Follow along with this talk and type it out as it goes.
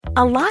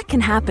A lot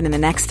can happen in the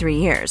next 3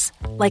 years.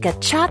 Like a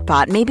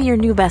chatbot may be your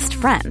new best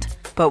friend.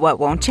 But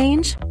what won't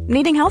change?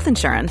 Needing health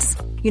insurance.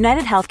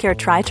 United Healthcare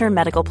Tri-Term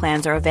Medical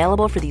Plans are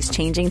available for these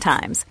changing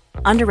times.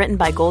 Underwritten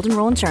by Golden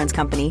Rule Insurance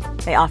Company,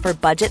 they offer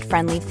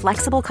budget-friendly,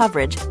 flexible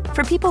coverage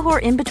for people who are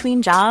in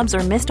between jobs or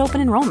missed open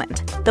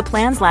enrollment. The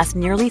plans last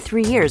nearly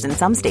 3 years in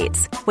some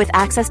states, with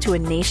access to a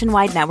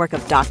nationwide network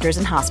of doctors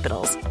and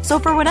hospitals. So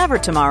for whatever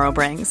tomorrow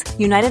brings,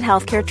 United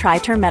Healthcare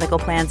Tri-Term Medical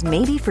Plans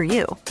may be for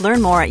you.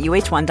 Learn more at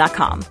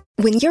uh1.com.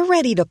 When you're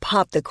ready to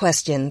pop the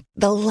question,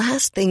 the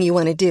last thing you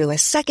want to do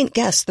is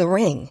second-guess the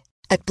ring.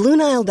 At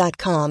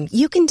BlueNile.com,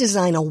 you can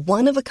design a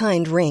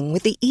one-of-a-kind ring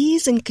with the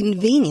ease and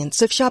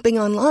convenience of shopping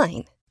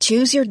online.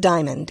 Choose your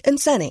diamond and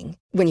setting.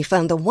 When you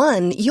find the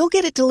one, you'll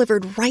get it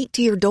delivered right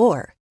to your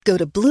door. Go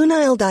to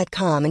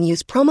BlueNile.com and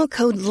use promo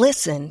code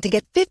LISTEN to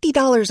get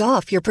 $50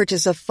 off your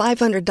purchase of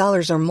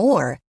 $500 or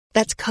more.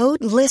 That's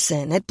code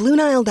LISTEN at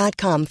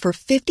BlueNile.com for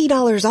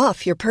 $50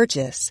 off your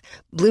purchase.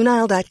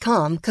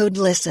 BlueNile.com, code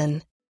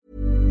LISTEN.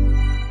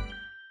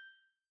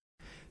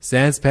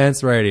 Sans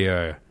Pants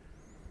Radio.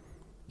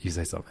 You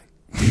say something.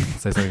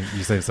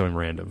 You say something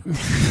random.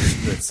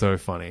 It's so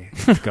funny.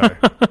 Go.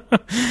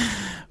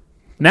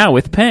 Now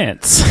with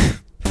pants.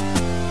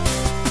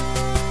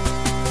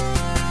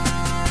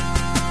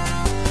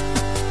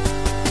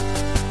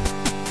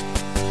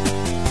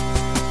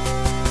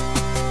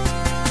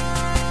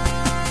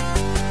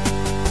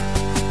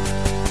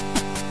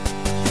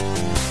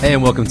 Hey,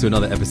 and welcome to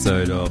another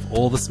episode of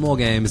All the Small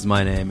Games.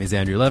 My name is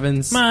Andrew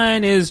Levins.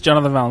 Mine is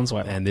Jonathan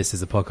Valenzuela. And this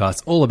is a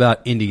podcast all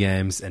about indie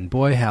games. And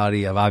boy,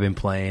 howdy, have I been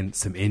playing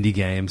some indie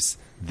games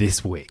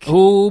this week.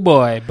 Oh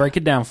boy, break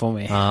it down for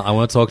me. I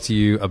want to talk to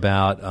you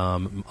about, I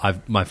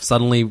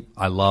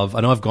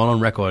know I've gone on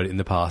record in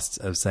the past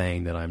of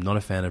saying that I'm not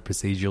a fan of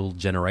procedural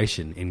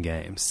generation in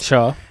games.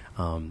 Sure.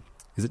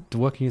 Is it,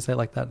 what can you say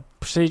like that?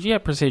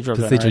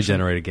 Procedural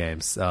generated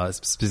games.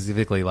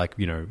 Specifically, like,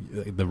 you know,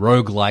 the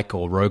roguelike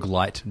or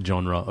roguelite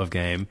genre of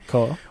game.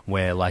 Cool.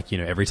 Where, like, you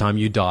know, every time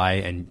you die,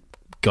 and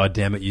god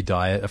damn it, you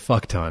die a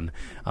fuck ton,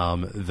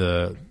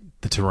 the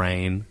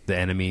terrain, the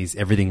enemies,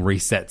 everything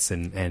resets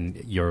and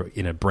you're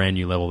in a brand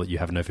new level that you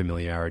have no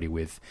familiarity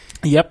with.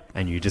 Yep.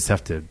 And you just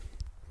have to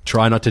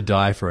try not to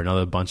die for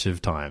another bunch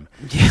of time.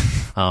 Yeah.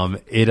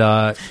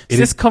 Is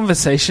this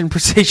conversation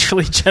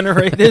procedurally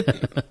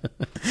generated?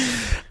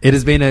 It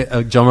has been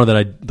a genre that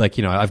I like.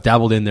 You know, I've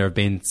dabbled in. There have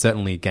been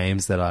certainly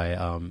games that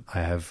I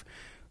have,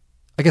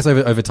 I guess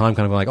over time,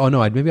 kind of like, oh no,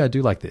 maybe I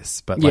do like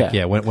this. But like,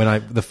 yeah,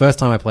 when the first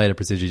time I played a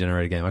procedurally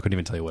generated game, I couldn't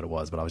even tell you what it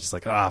was, but I was just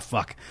like,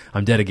 fuck,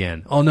 I'm dead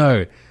again. Oh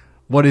no.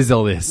 What is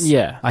all this?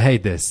 Yeah. I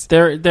hate this.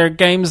 There are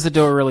games that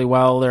do it really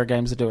well. There are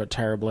games that do it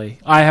terribly.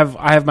 I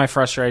have my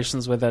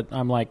frustrations with it.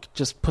 I'm like,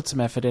 just put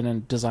some effort in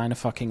and design a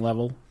fucking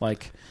level.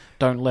 Like,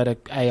 don't let a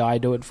AI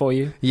do it for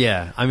you.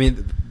 Yeah. I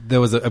mean, there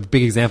was a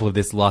big example of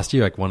this last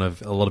year, like one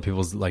of a lot of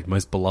people's like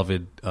most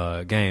beloved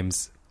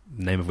games,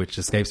 the name of which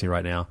escapes me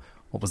right now.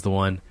 What was the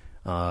one?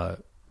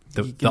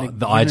 The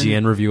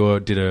IGN reviewer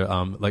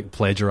did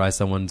plagiarized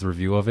someone's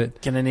review of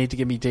it. Gonna need to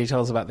give me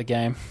details about the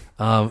game.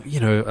 Hold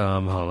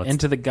on,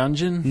 Enter the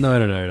Gungeon?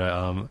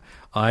 No.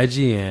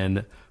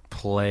 IGN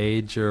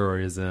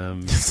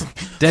plagiarism.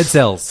 Dead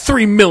Cells.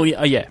 3 million.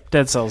 Oh yeah,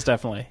 Dead Cells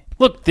definitely.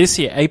 Look, this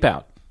year Ape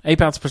Out.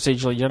 Ape Out's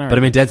procedurally generated. But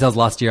I mean, Dead Cells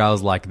last year, I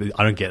was like,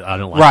 I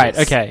don't like right,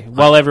 this. Okay.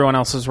 While everyone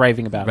else was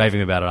raving about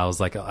it. I was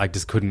like, I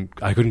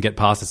couldn't get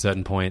past a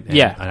certain point. And,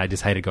 yeah. And I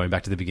just hated going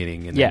back to the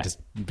beginning and then just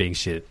being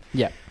shit.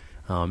 Yeah.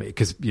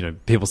 Because, you know,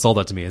 people sold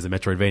that to me as a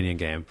Metroidvania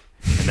game.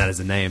 And that is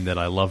a name that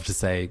I love to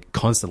say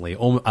constantly.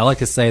 I like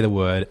to say the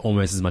word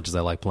almost as much as I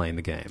like playing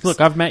the games.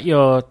 Look, I've met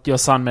your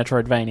son,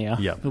 Metroidvania.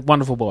 Yeah.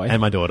 Wonderful boy. And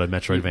my daughter,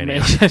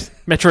 Metroidvania.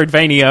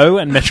 Metroidvanio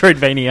and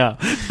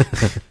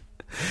Metroidvania.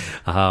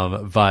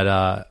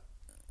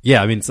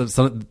 Yeah, I mean,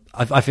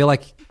 I feel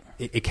like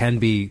it can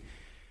be.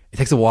 It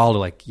takes a while to,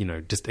 like, you know,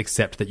 just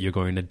accept that you're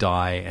going to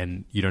die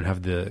and you don't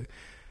have the.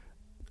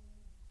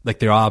 Like,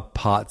 there are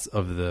parts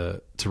of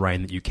the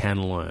terrain that you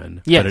can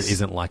learn, yes. but it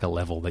isn't like a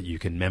level that you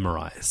can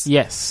memorize.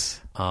 Yes.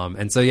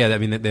 And so, yeah, I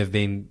mean, there have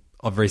been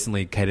of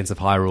recently Cadence of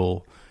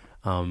Hyrule,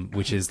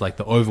 which is like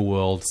the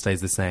overworld stays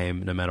the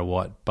same no matter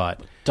what, but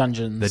the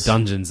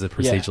dungeons are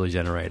procedurally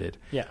generated.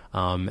 Yeah.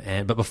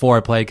 But before I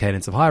played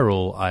Cadence of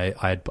Hyrule,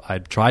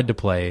 I'd tried to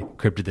play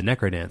Cryptid the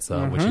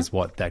Necrodancer, which is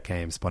what that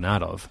game spun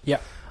out of. Yeah.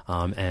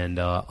 And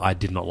I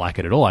did not like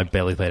it at all. I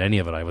barely played any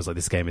of it. I was like,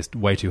 this game is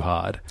way too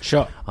hard.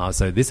 Sure.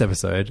 So this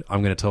episode,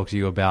 I'm going to talk to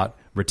you about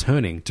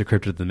returning to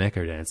Cryptid the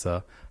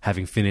Necrodancer,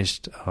 having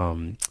finished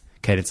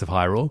Cadence of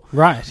Hyrule.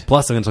 Right.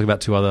 Plus, I'm going to talk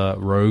about two other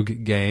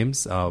rogue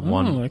games.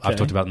 One I've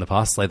talked about in the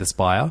past, Slay the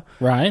Spire.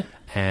 Right.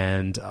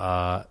 And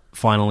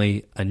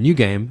finally, a new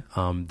game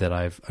that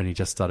I've only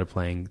just started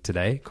playing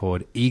today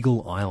called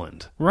Eagle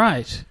Island.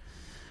 Right.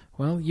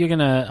 Well,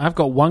 I've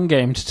got one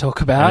game to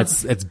talk about.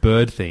 And it's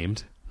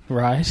bird-themed.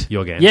 Right.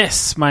 Your game.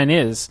 Yes, mine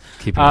is.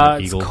 Keeping on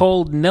the eagle. It's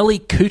called Nelly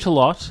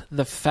Cootalot,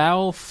 The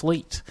Foul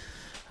Fleet.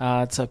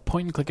 It's a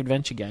point-and-click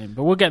adventure game,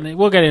 but we'll get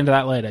into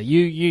that later.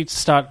 You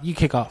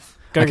kick off.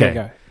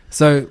 Go.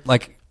 So,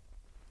 like,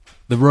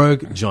 the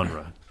rogue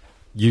genre.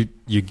 You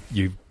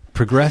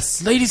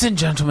progress. Ladies and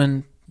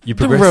gentlemen, You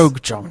progress. the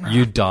rogue genre.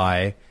 You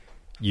die.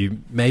 You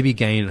maybe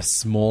gain a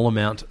small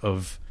amount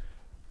of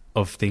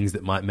things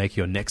that might make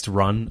your next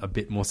run a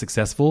bit more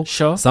successful.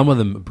 Sure. Some of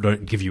them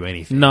don't give you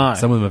anything. No.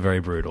 Some of them are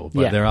very brutal.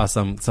 But Yeah. there are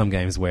some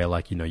games where,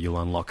 like, you know, you'll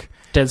unlock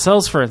Dead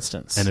Cells, for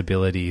instance. an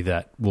ability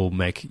that will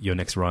make your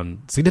next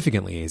run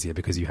significantly easier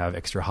because you have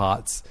extra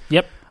hearts.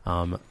 Yep.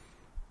 So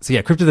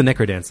yeah, Crypt of the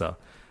Necrodancer.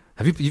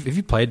 Have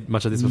you played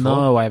much of this before?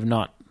 No, I have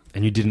not.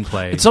 And you didn't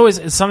play. It's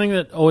something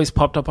that always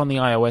popped up on the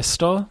iOS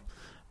store.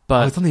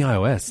 But it's on the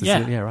iOS.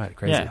 Yeah. Yeah, right.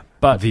 Crazy. Yeah,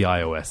 but the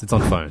iOS. It's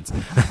on phones.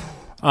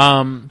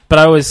 but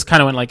I always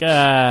kind of went like,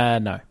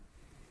 no.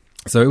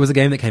 So it was a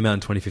game that came out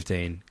in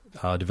 2015,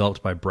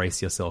 developed by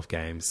Brace Yourself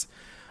Games,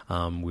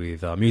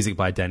 with music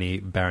by Danny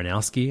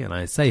Baranowski. And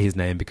I say his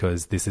name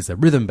because this is a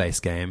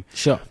rhythm-based game.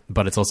 Sure.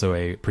 But it's also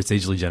a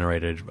procedurally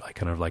generated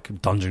kind of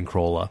like dungeon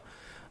crawler.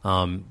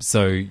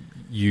 So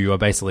you are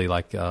basically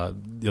like,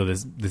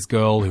 there's this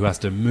girl who has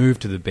to move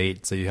to the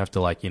beat. So you have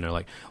to like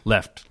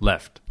left,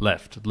 left,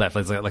 left, left.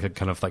 It's like a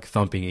kind of like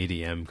thumping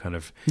EDM kind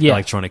of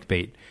electronic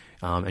beat.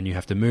 And you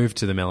have to move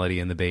to the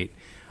melody and the beat.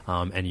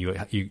 And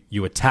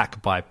you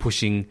attack by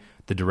pushing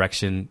the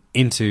direction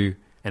into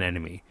an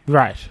enemy.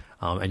 Right.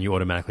 And you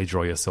automatically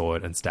draw your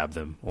sword and stab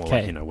them, or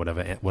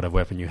whatever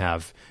weapon you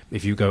have.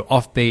 If you go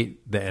off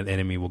beat, the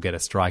enemy will get a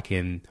strike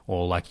in,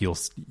 or like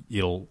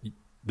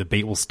the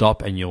beat will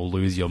stop and you'll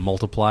lose your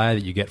multiplier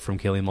that you get from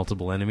killing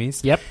multiple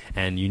enemies. Yep.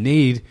 And you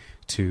need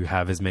to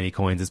have as many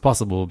coins as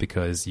possible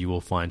because you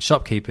will find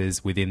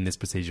shopkeepers within this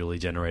procedurally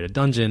generated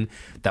dungeon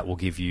that will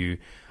give you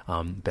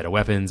better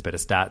weapons, better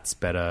stats,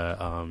 better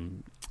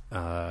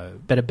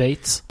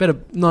beats.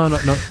 No.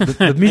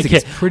 The music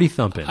is pretty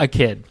thumping. I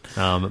kid.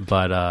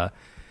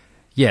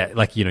 Yeah,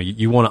 like,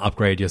 you want to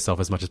upgrade yourself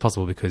as much as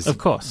possible because, of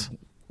course,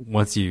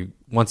 once you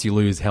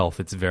lose health,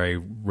 it's very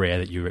rare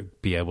that you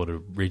be able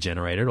to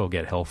regenerate it or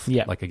get health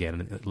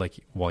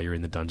while you're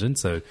in the dungeon.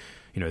 So,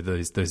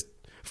 those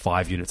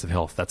 5 units of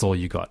health, that's all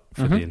you got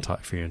for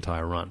for your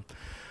entire run.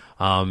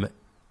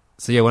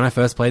 So yeah, when I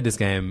first played this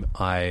game,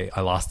 I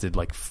lasted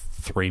like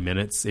 3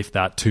 minutes, if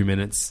that, 2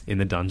 minutes in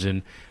the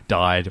dungeon,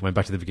 died, went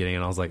back to the beginning,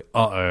 and I was like,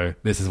 uh-oh,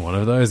 this is one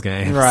of those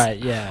games. Right,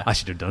 yeah. I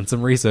should have done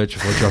some research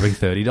before dropping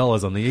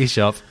 $30 on the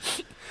eShop.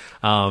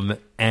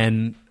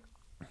 And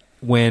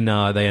when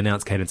they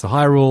announced Cadence of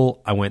Hyrule,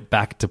 I went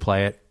back to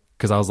play it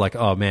because I was like,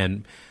 oh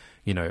man,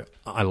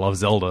 I love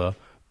Zelda,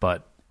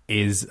 but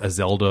is a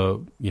Zelda,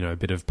 a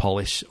bit of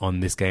polish on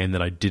this game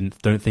that I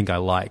don't think I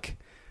like.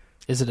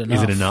 Is it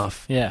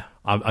enough? Yeah.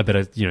 I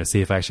better,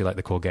 see if I actually like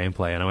the core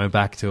gameplay. And I went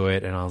back to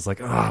it and I was like,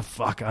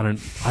 fuck, I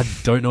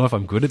don't know if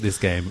I'm good at this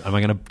game. Am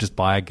I going to just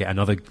buy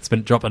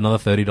drop another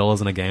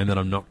 $30 in a game that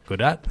I'm not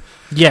good at?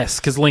 Yes,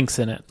 because Link's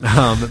in it.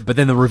 But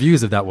then the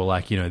reviews of that were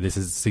like, this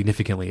is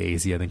significantly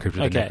easier than Crypt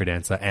of the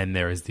Necrodancer, and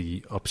there is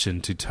the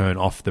option to turn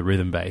off the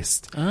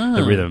rhythm-based,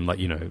 the rhythm, like,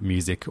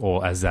 music,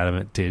 or as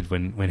Zadamit did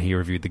when he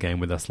reviewed the game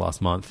with us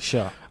last month.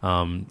 Sure.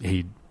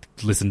 He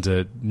listened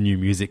to new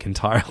music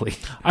entirely.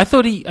 I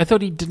thought he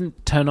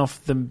didn't turn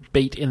off the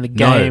beat in the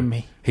game.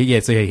 No.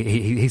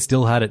 He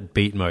still had it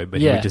beat mode,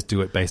 but he would just do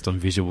it based on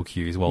visual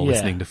cues while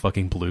listening to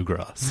fucking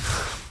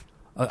bluegrass.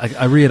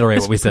 I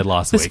reiterate what we said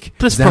last week.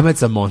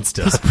 Zamet's a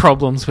monster. There's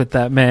problems with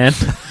that man.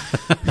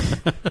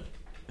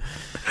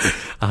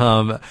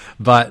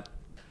 But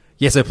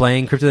yeah, so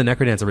playing Crypt of the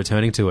Necrodancer,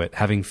 returning to it,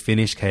 having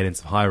finished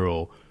Cadence of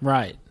Hyrule.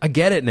 Right. I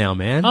get it now,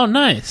 man. Oh,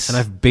 nice. And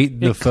I've beat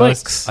the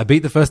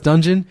first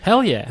dungeon.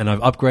 Hell yeah. And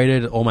I've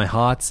upgraded all my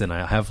hearts, and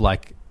I have I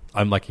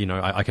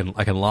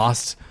can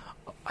last,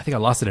 I think I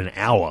lasted an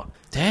hour.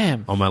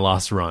 Damn. On my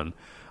last run.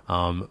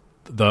 The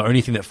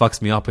only thing that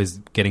fucks me up is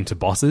getting to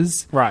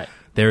bosses. Right.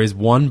 There is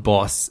one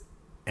boss,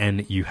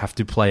 and you have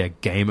to play a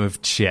game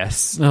of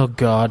chess. Oh,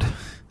 God.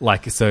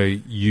 So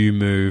you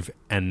move,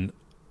 and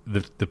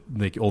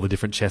all the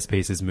different chess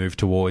pieces move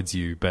towards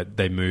you, but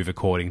they move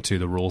according to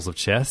the rules of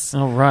chess.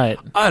 Oh, right.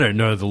 I don't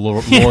know the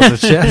laws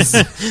of chess.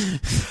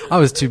 I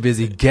was too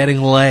busy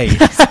getting laid.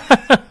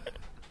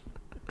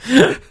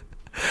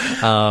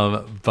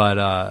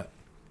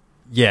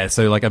 Yeah,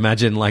 so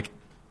imagine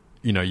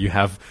you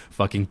have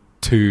fucking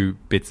 2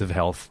 bits of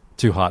health,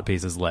 2 heart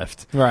pieces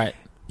left. Right.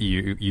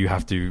 You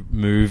have to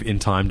move in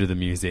time to the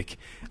music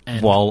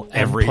and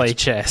play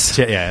chess.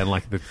 Yeah,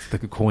 and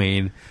the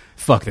queen.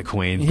 Fuck the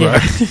queen, bro. Yeah.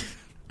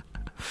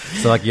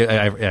 So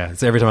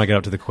so every time I get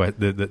up to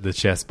the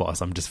chess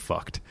boss, I'm just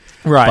fucked.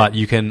 Right. But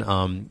you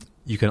can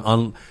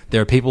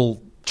there are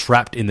people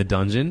trapped in the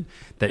dungeon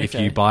that if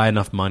you buy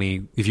enough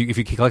money, if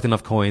you collect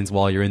enough coins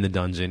while you're in the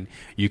dungeon,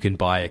 you can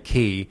buy a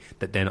key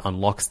that then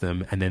unlocks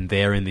them, and then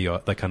they're in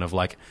the kind of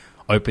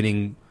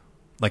opening.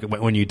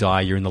 When you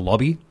die, you're in the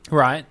lobby.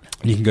 Right.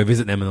 And you can go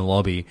visit them in the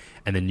lobby,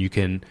 and then you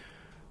can,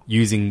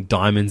 using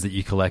diamonds that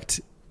you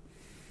collect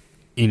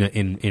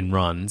in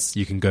runs,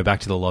 you can go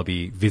back to the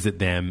lobby, visit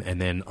them, and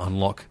then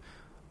unlock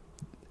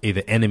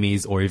either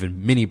enemies or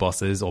even mini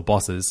bosses or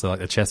bosses, so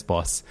like a chess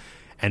boss,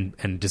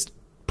 and just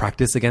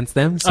practice against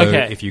them. So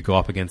Okay. if you go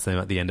up against them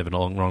at the end of a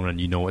long run,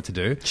 you know what to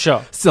do.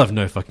 Sure. Still have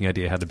no fucking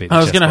idea how to beat the I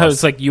was chess going to hope boss.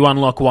 it's like you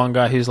unlock one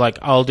guy who's like,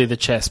 I'll do the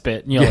chess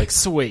bit. And you're Yeah. like,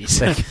 sweet.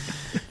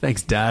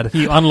 Thanks, Dad.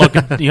 You unlock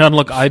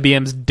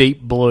IBM's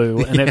Deep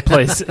Blue, and it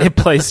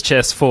plays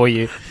chess for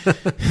you.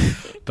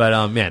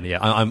 But man, yeah,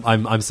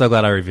 I'm so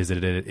glad I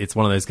revisited it. It's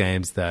one of those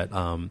games that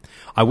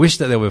I wish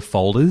that there were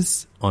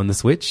folders on the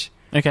Switch,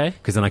 Okay.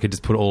 because then I could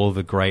just put all of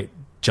the great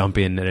jump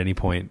in at any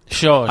point.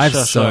 Sure. I have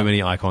sure, so sure.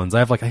 many icons. I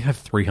have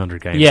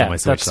 300 games Yeah, on my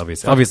Switch.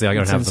 that's- Obviously, I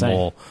don't that's have them insane.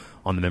 all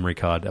on the memory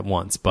card at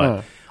once, but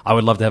Oh. I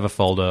would love to have a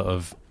folder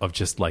of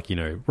just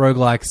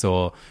roguelikes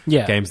or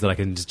Yeah. games that I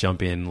can just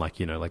jump in, like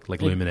Lumines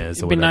or It'd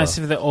whatever. be nice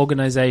if the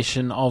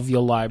organization of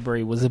your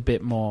library was a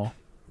bit more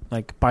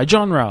like by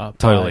genre.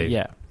 Totally.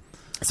 Yeah.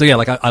 So yeah,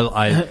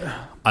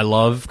 I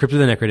love Crypt of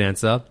the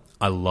Necrodancer.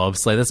 I love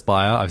Slay the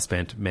Spire. I've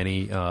spent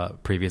many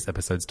previous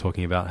episodes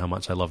talking about how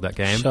much I love that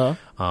game. Sure.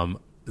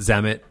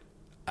 Zamet,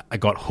 I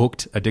got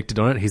hooked, addicted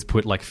on it. He's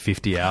put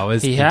 50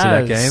 hours He into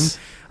that has.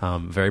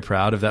 game. Very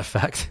proud of that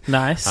fact.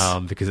 Nice.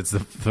 Because it's the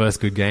first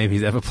good game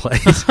he's ever played.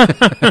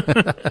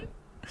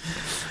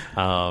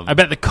 I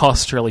bet the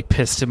cost really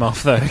pissed him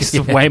off though. 'Cause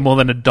it's way more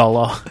than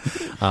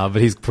 $1. But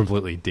he's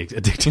completely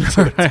addicted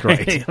to it. It's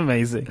great.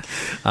 Amazing.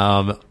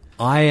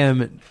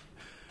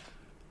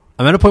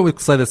 I'm at a point with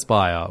Slay the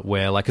Spire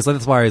where, because Slay the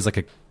Spire is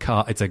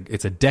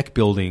it's a deck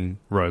building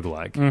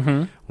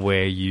roguelike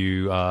where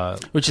you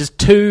Which is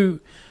two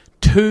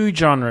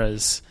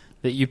genres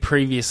that you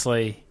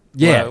previously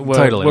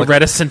were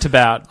reticent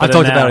about. I've but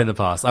talked are about now- it in the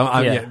past.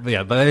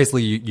 But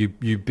basically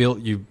you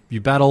build you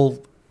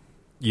battle,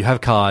 you have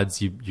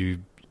cards, you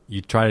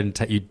try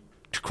to you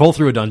crawl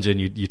through a dungeon,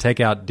 you take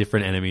out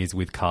different enemies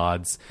with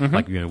cards,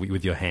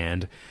 with your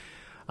hand,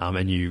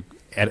 and you.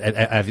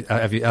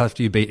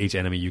 After you beat each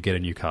enemy, you get a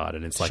new card,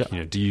 and it's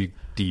Sure. do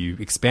you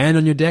expand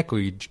on your deck, or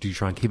do you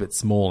try and keep it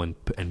small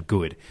and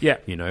good? Yeah.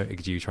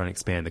 Do you try and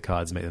expand the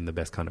cards, make them the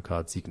best kind of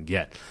cards you can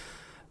get?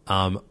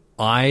 Now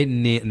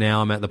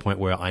I'm at the point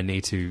where I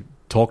need to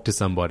talk to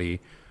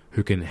somebody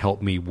who can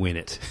help me win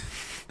it.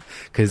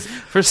 Because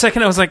For a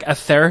second, I was like a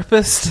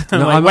therapist.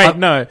 no,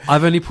 No.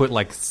 I've only put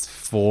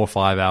 4 or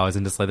 5 hours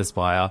into Slay the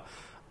Spire.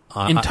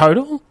 In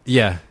total,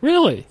 Yeah.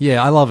 really?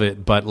 Yeah, I love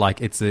it, but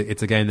it's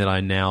a game that I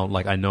now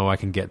I know I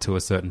can get to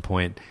a certain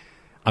point.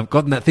 I've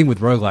gotten that thing with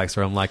roguelikes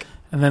where I'm like,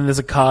 And then there's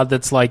a card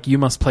that's like, you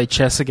must play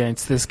chess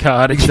against this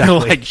card. And Exactly.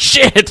 you're like,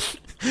 shit!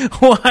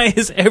 Why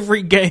is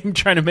every game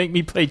trying to make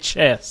me play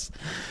chess?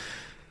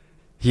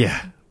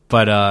 yeah,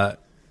 but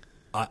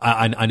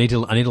I need to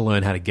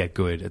learn how to get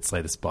good at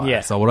Slay the Spire.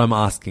 Yeah. So what I'm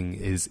asking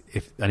is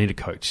if I need a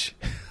coach.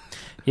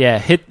 Yeah,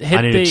 hit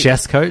I need the a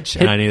chess coach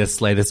and hit- I need a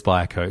Slay the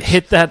Spire coach.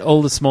 hit that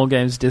all the small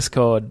games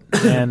Discord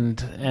and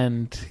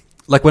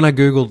Like when I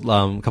googled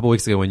a couple of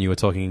weeks ago when you were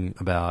talking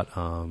about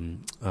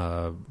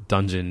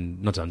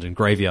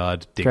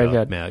Graveyard Digger,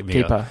 Graveyard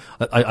Keeper.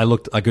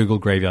 I googled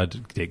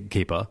Graveyard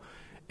Keeper,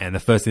 and the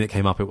first thing that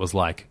came up it was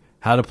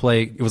how to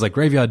play. It was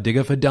Graveyard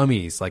Digger for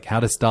dummies, how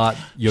to start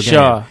your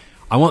Sure. game.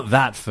 I want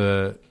that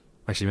for.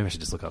 Actually, maybe I should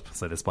just look up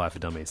Slay the Spire for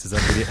dummies.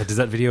 Does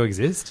that video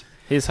exist?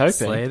 he's hoping.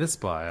 Slay the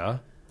Spire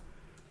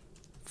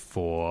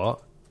for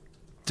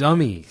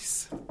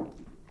dummies.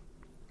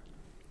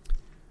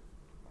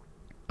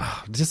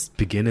 Just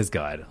beginner's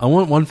guide. I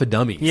want one for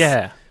dummies.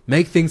 Yeah.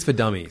 Make things for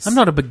dummies. I'm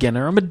not a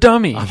beginner, I'm a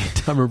dummy.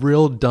 I'm a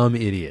real dumb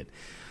idiot.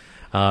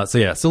 So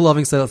yeah, still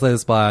loving Slay the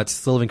Spire,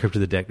 still loving Crypt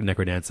of the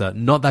Necrodancer.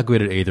 Not that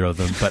good at either of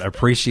them, but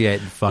appreciate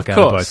the fuck out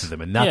of course. both of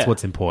them, and that's Yeah.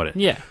 what's important.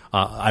 Yeah.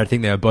 I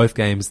think they are both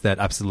games that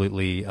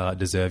absolutely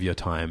deserve your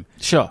time.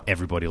 Sure.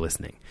 Everybody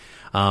listening.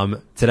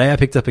 Today I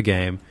picked up a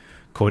game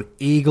called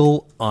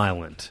Eagle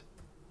Island,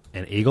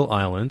 and Eagle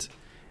Island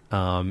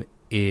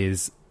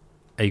is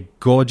a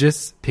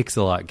gorgeous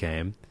pixel art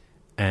game,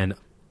 and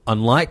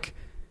unlike,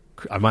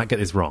 I might get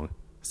this wrong.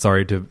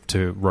 Sorry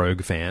to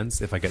Rogue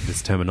fans if I get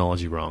this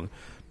terminology wrong,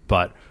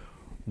 but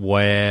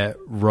where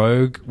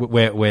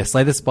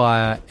Slay the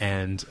Spire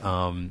and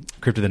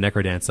Crypt of the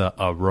Necrodancer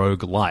are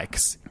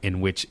rogue-likes,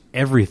 in which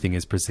everything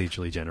is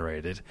procedurally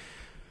generated,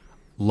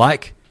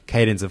 like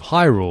Cadence of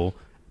Hyrule,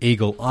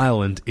 Eagle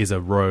Island is a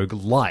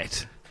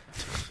rogue-lite,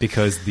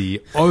 because the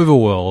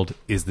overworld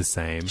is the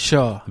same.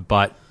 Sure.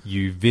 But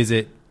you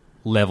visit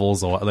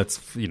levels, or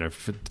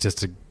just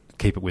to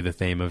keep it with the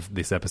theme of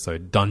this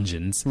episode,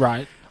 dungeons.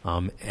 Right.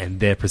 And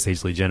they're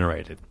procedurally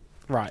generated.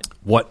 Right.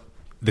 What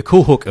the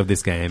cool hook of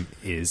this game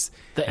is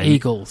The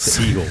eagles.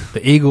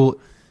 The eagle.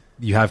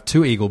 You have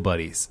 2 eagle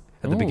buddies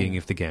at the Ooh. beginning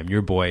of the game. You're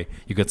a boy.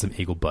 You got some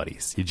eagle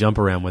buddies. You jump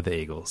around with the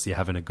eagles. You're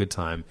having a good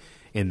time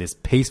in this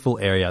peaceful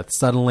area.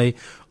 Suddenly,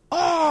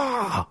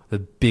 the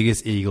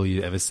biggest eagle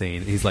you've ever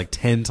seen. He's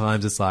 10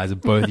 times the size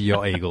of both of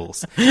your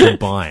eagles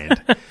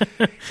combined.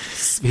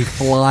 He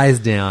flies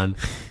down,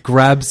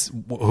 grabs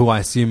who I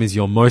assume is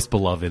your most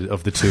beloved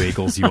of the 2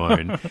 eagles you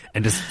own,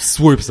 and just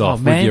swoops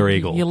off with your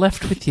eagle. You're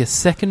left with your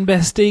second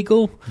best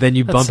eagle. Then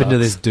you That bump into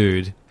sucks. this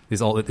dude,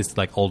 this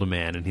older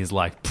man, and he's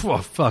like, "Oh,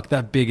 fuck,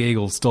 that big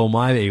eagle stole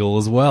my eagle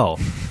as well."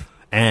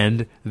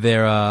 And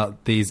there are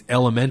these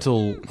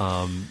elemental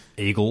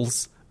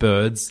eagles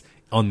birds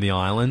on the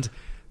island,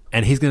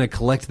 and he's going to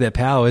collect their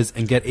powers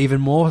and get even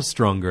more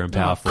stronger and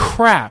powerful. Oh,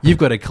 crap. You've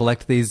got to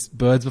collect these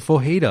birds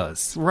before he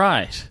does.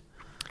 Right.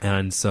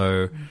 And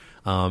so...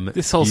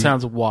 this all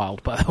sounds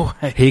wild, by the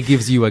way. He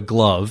gives you a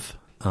glove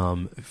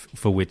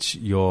for which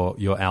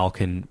your owl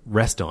can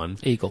rest on.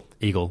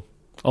 Eagle.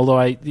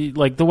 Although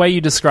like the way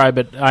you describe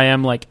it, I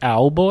am like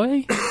owl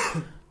boy.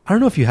 I don't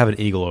know if you have an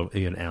eagle or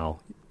an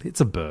owl. It's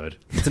a bird.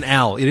 It's an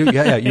owl.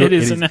 It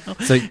is an owl.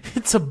 So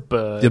it's a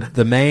bird.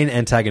 The main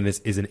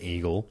antagonist is an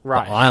eagle.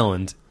 Right. The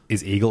island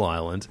is Eagle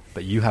Island,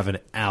 but you have an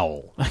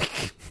owl,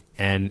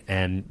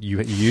 and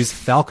you use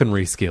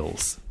falconry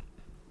skills.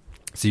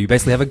 So you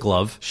basically have a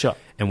glove. Sure.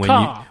 And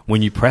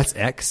when you press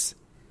X,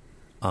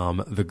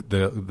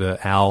 the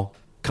owl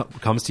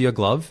comes to your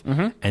glove,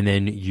 and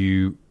then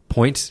you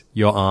point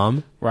your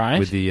arm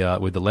with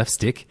the left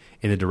stick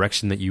in the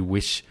direction that you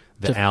wish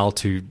the owl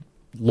to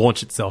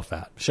launch itself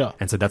at. Sure.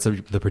 And so that's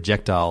the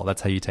projectile.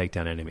 That's how you take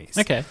down enemies.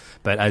 Okay.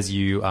 But as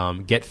you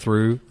get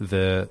through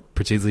the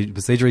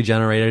procedurally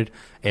generated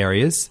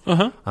areas,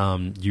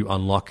 you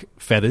unlock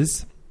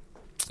feathers.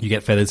 You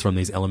get feathers from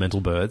these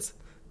elemental birds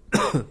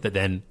that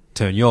then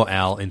turn your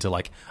owl into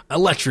like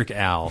electric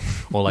owl,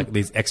 or like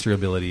these extra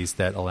abilities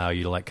that allow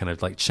you to like kind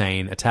of like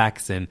chain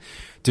attacks and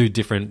do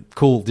different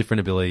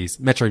abilities.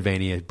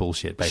 Metroidvania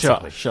bullshit,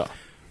 basically. Sure.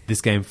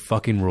 This game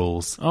fucking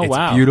rules. Oh, it's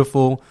wow.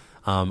 beautiful.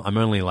 I'm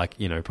only like,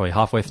 probably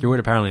halfway through it.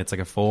 Apparently it's like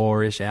a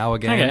 4-ish hour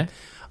game.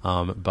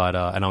 Okay. But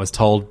I was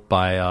told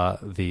by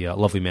the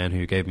lovely man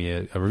who gave me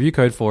a review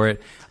code for it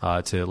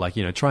to like,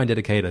 try and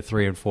dedicate a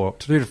 3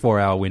 to 4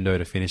 hour window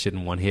to finish it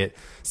in one hit.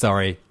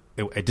 Sorry.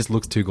 It just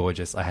looks too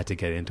gorgeous. I had to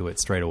get into it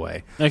straight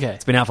away. Okay.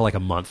 It's been out for like a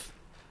month.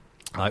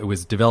 It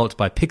was developed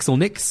by Pixel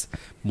Nix,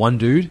 one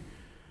dude.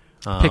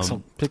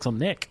 Pixel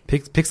Nick.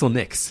 Pixel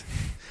Nix.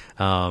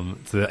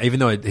 So even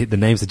though the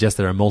name suggests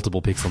there are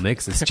multiple Pixel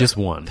Nix, it's just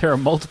one. There are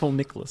multiple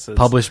Nicholases.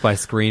 Published by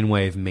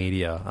Screenwave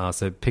Media.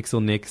 So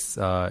Pixel Nix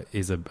I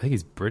think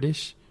he's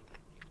British.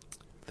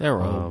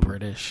 They're all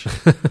British.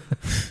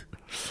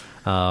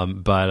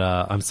 But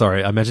I'm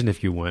sorry. Imagine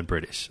if you weren't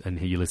British and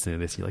you listen to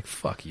this, you're like,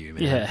 "Fuck you,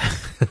 man."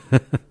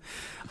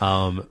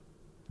 Yeah.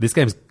 This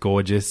game's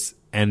gorgeous,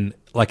 and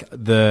like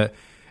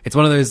it's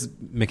one of those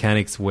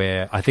mechanics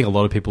where I think a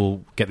lot of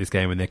people get this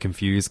game and they're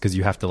confused because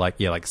you have to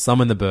like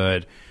summon the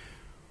bird,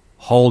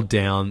 hold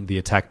down the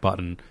attack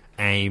button,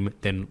 aim,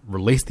 then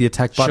release the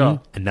attack button,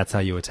 and that's how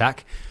you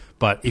attack.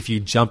 But if you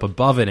jump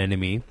above an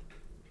enemy,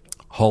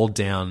 hold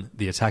down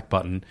the attack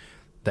button,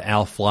 the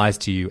owl flies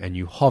to you, and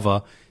you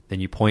hover. Then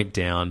you point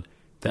down,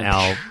 the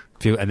owl,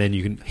 and then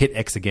you can hit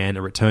X again. It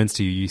returns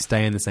to you. You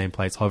stay in the same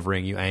place,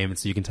 hovering. You aim, and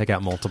so you can take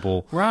out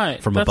multiple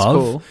from that's above.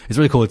 Cool. It's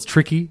really cool. It's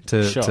tricky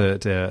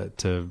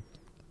to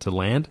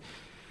land,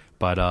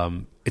 but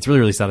it's really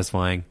really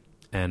satisfying,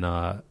 and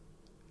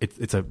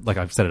it's a like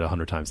I've said it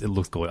 100 times. It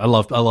looks good. I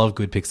love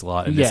good pixel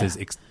art, and this is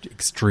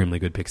extremely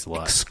good pixel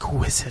art.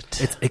 Exquisite.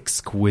 It's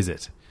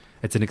exquisite.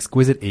 It's an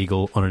exquisite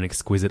eagle on an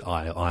exquisite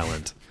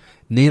island.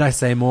 Need I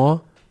say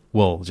more?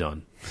 Well,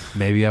 John.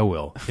 Maybe I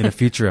will in a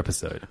future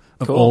episode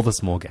of All the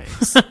Small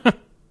Games.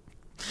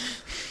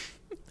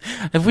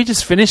 Have we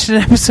just finished an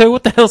episode?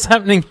 What the hell's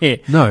happening here?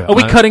 No. Are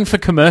we cutting for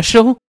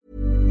commercial?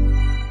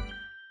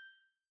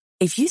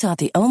 If you thought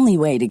the only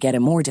way to get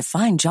a more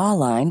defined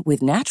jawline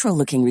with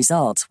natural-looking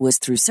results was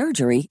through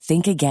surgery,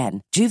 think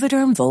again.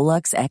 Juvederm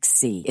Volux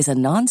XC is a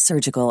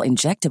non-surgical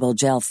injectable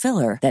gel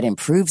filler that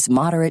improves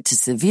moderate to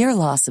severe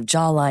loss of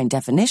jawline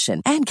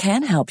definition and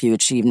can help you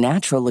achieve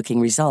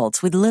natural-looking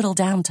results with little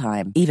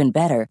downtime. Even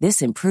better,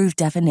 this improved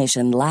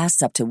definition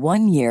lasts up to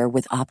 1 year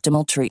with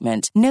optimal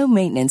treatment. No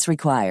maintenance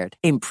required.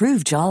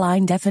 Improve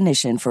jawline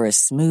definition for a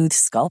smooth,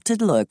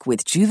 sculpted look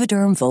with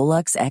Juvederm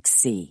Volux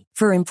XC.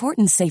 For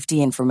important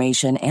safety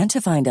information and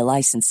to find a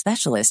licensed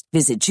specialist,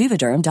 visit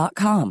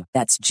Juvederm.com.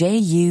 That's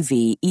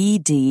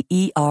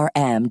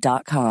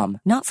JUVEDERM.com.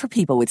 Not for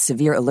people with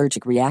severe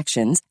allergic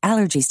reactions,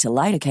 allergies to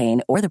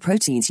lidocaine, or the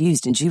proteins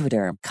used in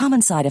Juvederm.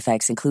 Common side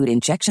effects include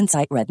injection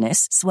site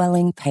redness,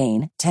 swelling,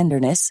 pain,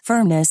 tenderness,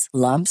 firmness,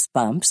 lumps,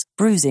 bumps,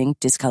 bruising,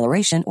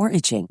 discoloration, or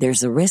itching.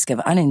 There's a risk of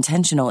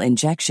unintentional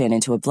injection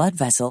into a blood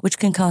vessel, which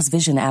can cause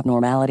vision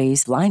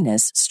abnormalities,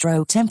 blindness,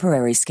 stroke,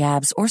 temporary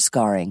scabs, or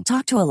scarring.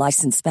 Talk to a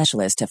licensed specialist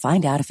to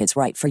find out if it's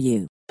right for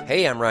you.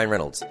 Hey, I'm Ryan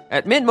Reynolds.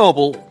 At Mint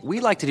Mobile, we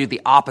like to do the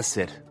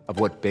opposite of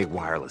what Big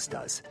Wireless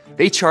does.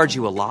 They charge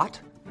you a lot,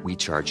 we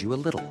charge you a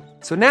little.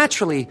 So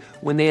naturally,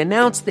 when they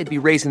announced they'd be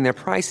raising their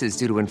prices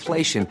due to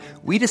inflation,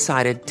 we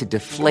decided to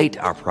deflate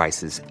our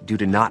prices due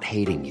to not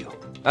hating you.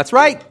 That's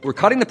right. We're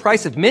cutting the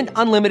price of Mint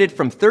Unlimited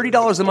from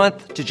 $30 a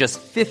month to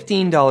just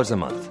 $15 a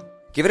month.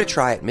 Give it a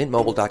try at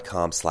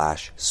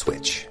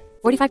mintmobile.com/switch.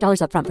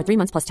 $45 up front for 3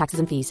 months plus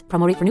taxes and fees.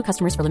 Promo rate for new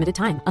customers for limited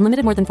time.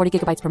 Unlimited more than 40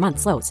 gigabytes per month.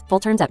 Slows full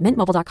terms at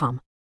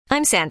mintmobile.com.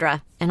 I'm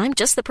Sandra, and I'm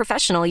just the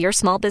professional your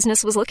small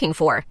business was looking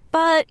for.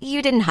 But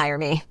you didn't hire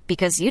me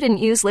because you didn't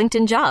use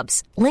LinkedIn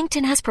Jobs.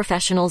 LinkedIn has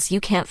professionals you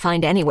can't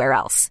find anywhere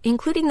else,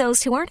 including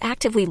those who aren't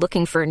actively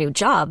looking for a new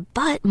job,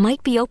 but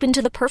might be open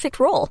to the perfect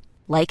role,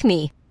 like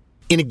me.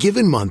 In a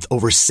given month,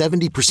 over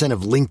 70%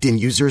 of LinkedIn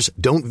users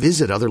don't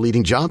visit other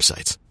leading job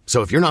sites.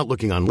 So if you're not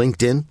looking on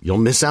LinkedIn, you'll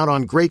miss out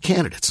on great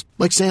candidates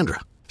like Sandra.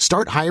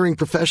 Start hiring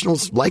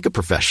professionals like a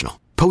professional.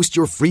 Post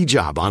your free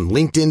job on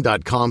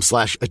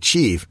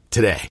linkedin.com/achieve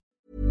today.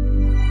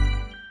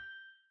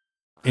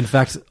 In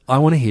fact, I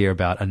want to hear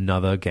about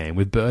another game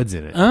with birds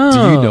in it. Oh.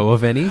 Do you know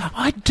of any?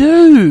 I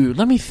do.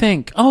 Let me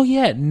think. Oh,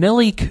 yeah.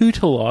 Nelly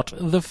Coutelot,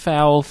 The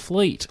Foul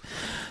Fleet.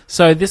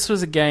 So this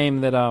was a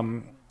game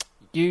that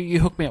you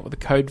hooked me up with a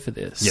code for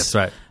this. Yes,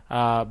 right.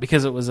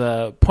 Because it was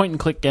a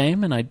point-and-click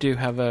game, and I do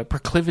have a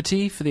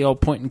proclivity for the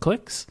old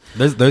point-and-clicks.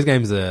 Those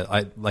games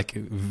are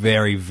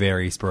very,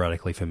 very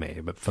sporadically for me,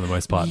 but for the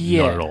most part,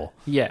 not at all.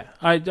 Yeah,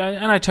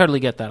 I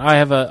totally get that. I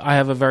have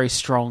a very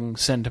strong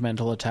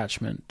sentimental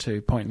attachment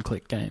to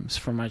point-and-click games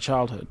from my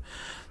childhood.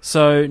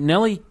 So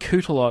Nelly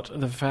Coutelot,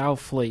 The Foul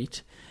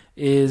Fleet,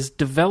 is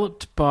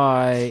developed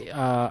by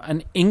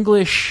an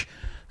English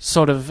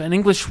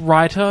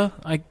writer,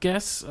 I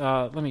guess.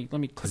 Let me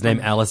click. His name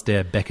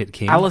Alistair Beckett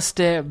King.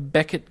 Alistair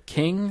Beckett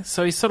King.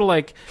 So he's sort of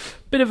like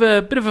bit of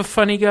a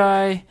funny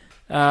guy.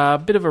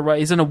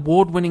 He's an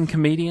award-winning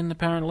comedian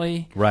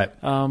apparently. Right.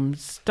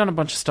 He's done a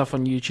bunch of stuff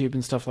on YouTube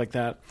and stuff like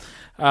that.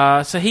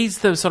 So he's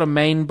the sort of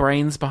main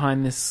brains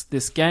behind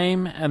this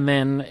game, and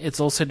then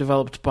it's also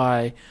developed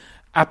by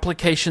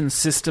Application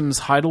Systems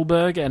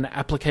Heidelberg and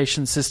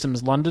Application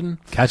Systems London.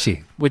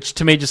 Catchy. Which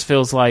to me just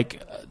feels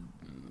like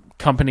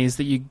companies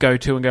that you go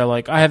to and go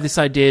like, I have this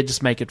idea,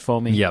 just make it for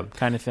me,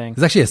 kind of thing.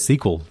 There's actually a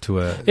sequel to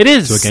a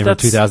game from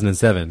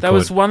 2007. That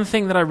was one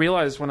thing that I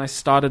realized when I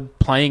started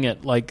playing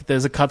it. Like,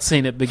 there's a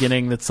cutscene at the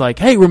beginning that's like,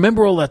 hey,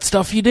 remember all that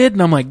stuff you did?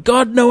 And I'm like,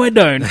 God, no, I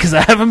don't, because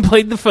I haven't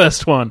played the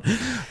first one. Do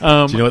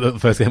you know what the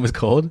first game was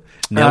called?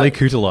 Nelly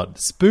Coutelot.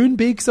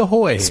 Spoonbeaks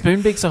Ahoy.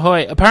 Spoonbeaks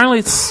Ahoy. Apparently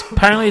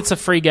it's a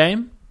free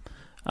game.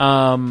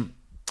 I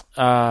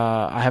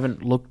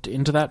haven't looked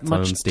into that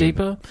much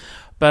deeper.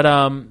 But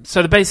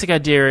so the basic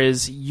idea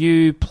is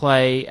you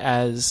play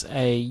as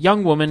a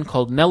young woman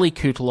called Nelly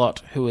Coutelot,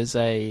 who is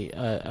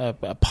a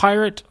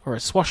pirate or a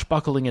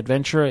swashbuckling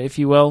adventurer, if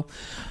you will.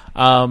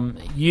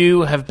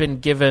 You have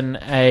been given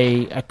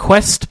a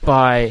quest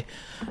by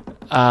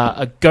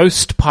a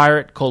ghost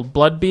pirate called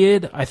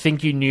Bloodbeard. I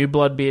think you knew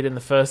Bloodbeard in the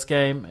first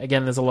game.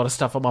 Again, there's a lot of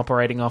stuff I'm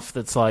operating off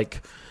that's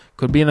like,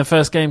 could be in the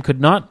first game, could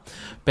not.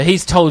 But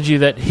he's told you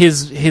that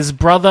his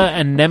brother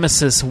and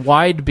nemesis,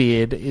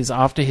 Widebeard, is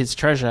after his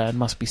treasure and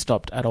must be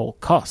stopped at all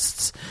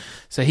costs.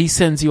 So he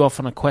sends you off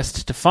on a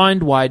quest to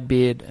find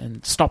Widebeard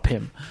and stop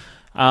him.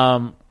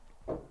 To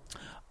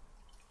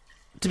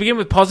begin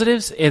with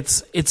positives,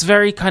 it's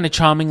very kind of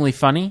charmingly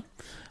funny.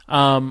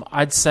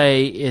 I'd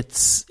say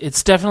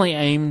it's definitely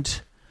aimed...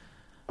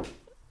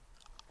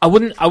 I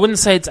wouldn't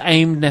say it's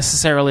aimed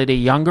necessarily at a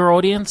younger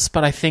audience,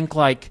 but I think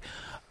like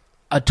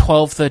a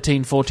 12,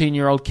 13,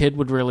 14-year-old kid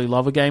would really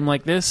love a game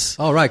like this.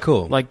 Oh, right,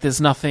 cool. Like,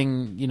 there's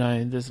nothing,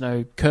 there's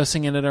no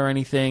cursing in it or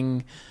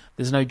anything.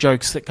 There's no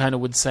jokes that kind of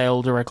would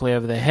sail directly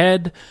over their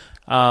head.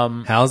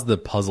 How's the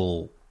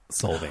puzzle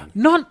solving?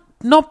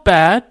 Not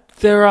bad.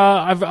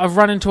 I've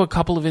run into a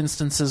couple of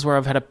instances where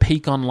I've had a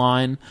peek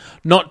online,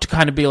 not to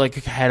kind of be like,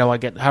 okay, how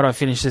do I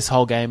finish this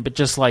whole game, but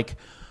just like,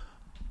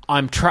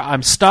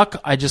 I'm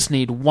stuck. I just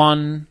need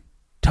one.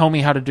 Tell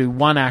me how to do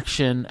one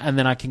action, and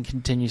then I can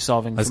continue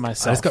solving for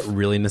myself. I just got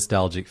really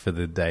nostalgic for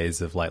the days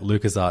of like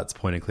LucasArts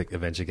point-and-click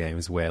adventure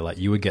games where like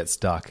you would get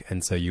stuck,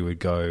 and so you would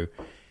go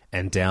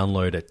and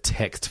download a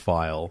text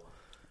file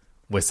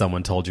where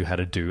someone told you how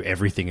to do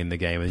everything in the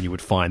game, and you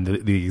would find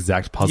the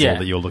exact puzzle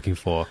that you're looking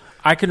for.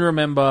 I can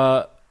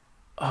remember,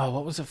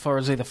 what was it for?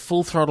 It was either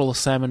Full Throttle or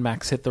Sam and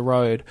Max Hit the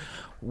Road,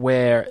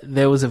 where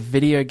there was a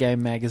video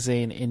game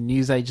magazine in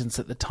newsagents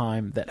at the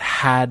time that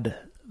had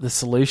the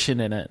solution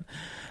in it.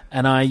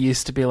 And I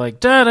used to be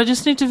like, Dad, I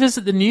just need to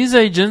visit the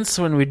newsagents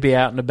when we'd be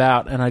out and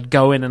about, and I'd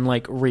go in and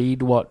like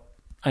read what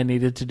I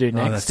needed to do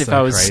next if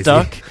I was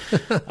stuck.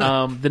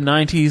 The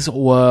 90s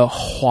were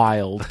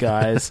wild,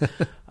 guys.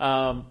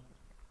 But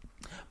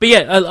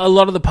yeah, a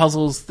lot of the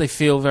puzzles, they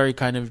feel very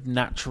kind of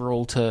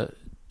natural to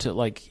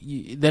like,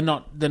 they're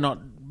not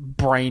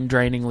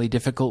brain-drainingly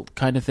difficult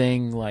kind of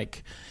thing.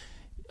 Like,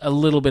 a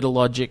little bit of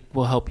logic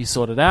will help you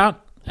sort it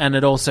out. And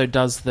it also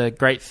does the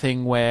great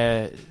thing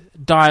where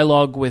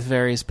dialogue with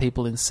various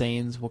people in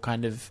scenes will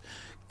kind of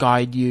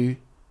guide you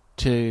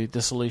to the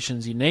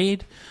solutions you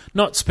need.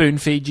 Not spoon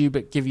feed you,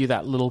 but give you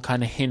that little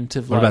kind of hint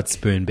of what about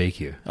spoon beak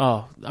you?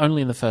 Oh,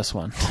 only in the first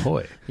one.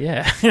 Ahoy.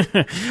 Yeah.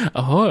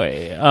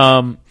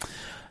 Ahoy.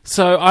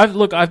 So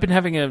I've been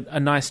having a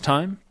nice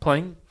time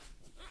playing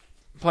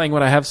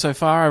what I have so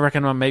far. I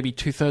reckon I'm maybe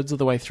 2/3 of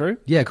the way through.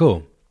 Yeah,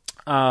 cool.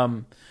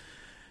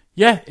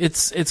 Yeah,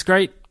 it's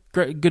great,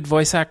 good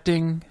voice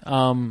acting.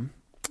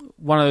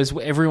 One of those,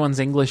 everyone's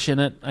English in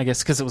it, I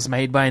guess, because it was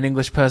made by an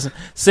English person.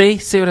 See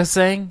what I'm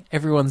saying?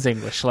 Everyone's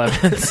English,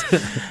 Levins.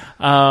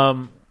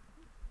 The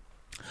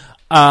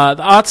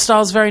art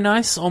style is very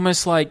nice,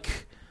 almost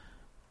like,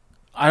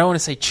 I don't want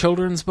to say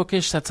children's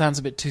bookish, that sounds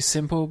a bit too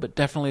simple, but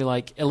definitely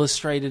like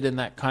illustrated in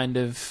that kind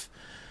of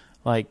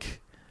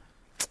like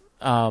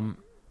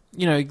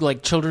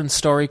like children's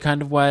story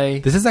kind of way.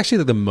 This is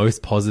actually the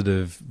most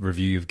positive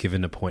review you've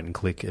given a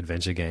point-and-click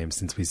adventure game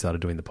since we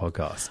started doing the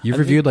podcast. You've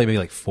reviewed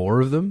maybe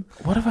 4 of them.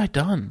 What have I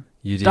done?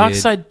 You did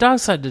Dark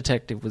Side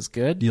Detective was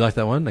good. You like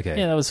that one? Okay.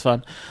 Yeah, that was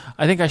fun.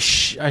 I think I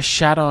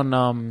shat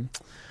on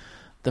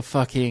the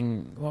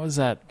fucking, what was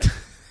that?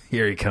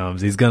 Here he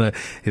comes. He's gonna.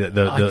 He's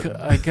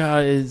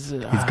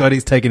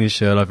taking his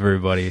shirt off.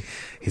 Everybody,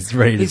 he's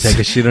ready to take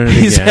a shit on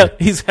it again.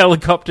 He's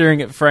helicoptering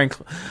it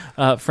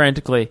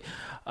frantically.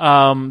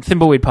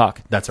 Thimbleweed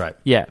Park. That's right.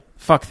 Yeah,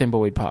 fuck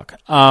Thimbleweed Park.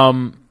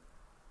 What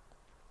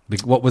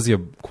was your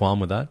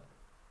qualm with that?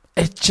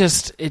 It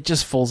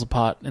just falls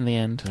apart in the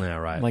end. Yeah,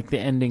 right. Like the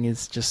ending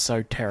is just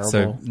so terrible.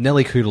 So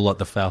Nelly Coodle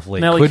the Foul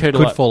Fleet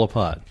could fall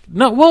apart.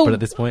 No, well, but at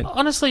this point,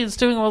 honestly, it's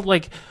doing well.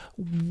 Like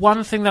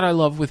one thing that I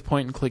love with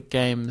point and click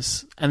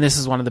games, and this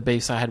is one of the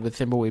beefs I had with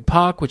Thimbleweed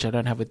Park, which I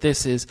don't have with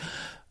this, is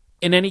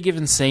in any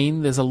given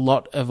scene, there's a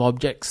lot of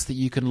objects that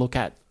you can look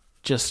at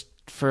just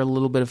for a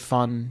little bit of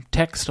fun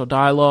text or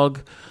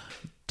dialogue,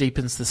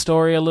 deepens the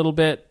story a little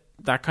bit.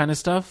 That kind of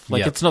stuff.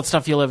 It's not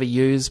stuff you'll ever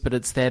use, but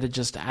it's there to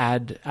just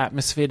add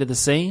atmosphere to the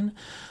scene.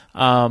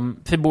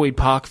 Thimbleweed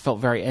Park felt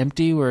very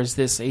empty,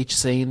 whereas each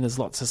scene, there's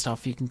lots of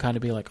stuff you can kind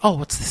of be like, oh,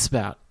 what's this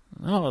about?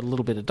 Oh, a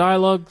little bit of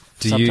dialogue,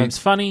 sometimes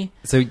funny.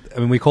 So, I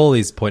mean, we call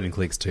these point and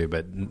clicks too,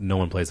 but no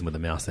one plays them with a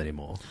mouse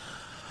anymore.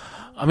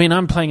 I mean,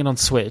 I'm playing it on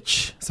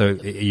Switch. So,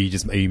 are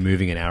you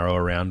moving an arrow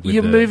around?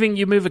 You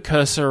move a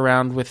cursor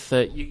around with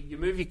the you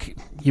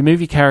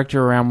move your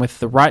character around with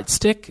the right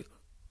stick.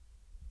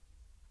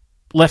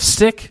 Left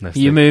stick,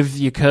 you move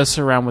your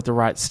cursor around with the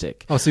right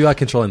stick. Oh, so you are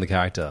controlling the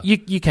character.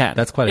 You can.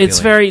 That's quite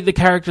appealing. The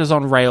character's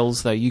on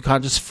rails, though. You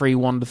can't just free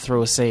wander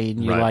through a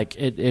scene. You right.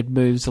 It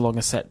moves along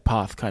a set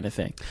path kind of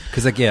thing.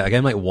 Because, a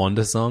game like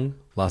Wander Song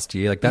last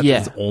year, that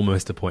is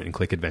almost a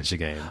point-and-click adventure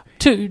game.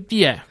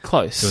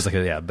 Close. So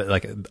it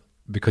was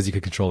because you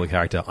could control the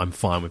character, I'm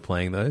fine with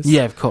playing those.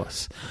 Yeah, of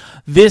course.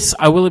 This,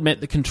 I will admit,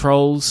 the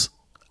controls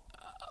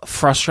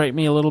frustrate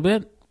me a little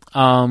bit.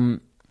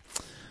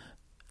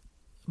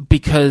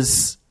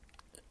 Because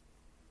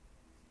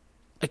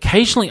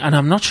occasionally, and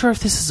I'm not sure if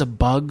this is a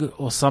bug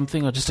or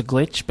something or just a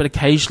glitch, but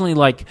occasionally,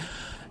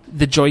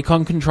 the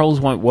Joy-Con controls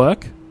won't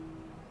work.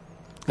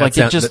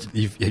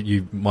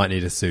 You might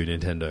need to sue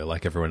Nintendo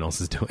like everyone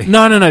else is doing.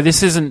 No.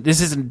 This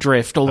isn't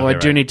drift. Although I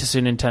do right. need to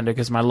sue Nintendo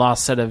because my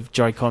last set of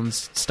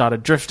Joy-Cons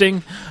started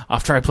drifting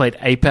after I played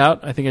Ape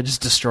Out. I think I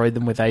just destroyed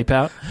them with Ape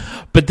Out.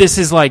 But this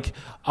is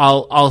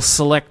I'll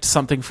select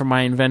something from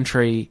my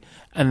inventory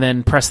and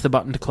then press the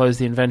button to close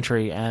the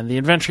inventory, and the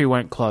inventory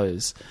won't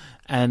close.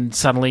 And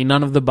suddenly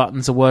none of the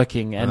buttons are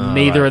working, and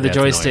neither are the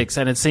joysticks.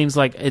 And it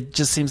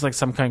just seems like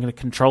some kind of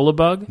controller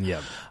bug.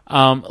 Yeah.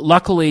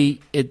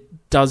 Luckily,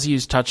 it does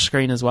use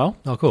touchscreen as well.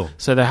 Oh, cool.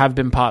 So there have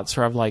been parts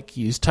where I've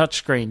used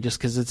touchscreen just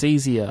because it's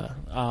easier.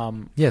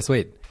 Yeah,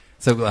 sweet.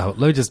 So let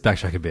me just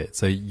backtrack a bit.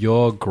 So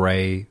your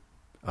grey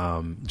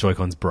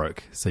Joy-Cons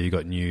broke. So you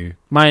got new.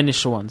 My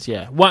initial ones,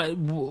 yeah.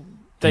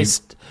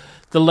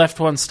 The left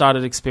one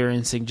started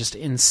experiencing just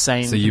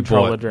insane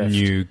controller drift. So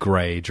you bought new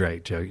grey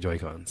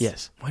Joy-Cons?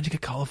 Yes. Why did you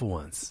get colourful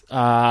ones?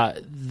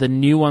 The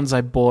new ones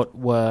I bought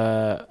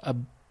were a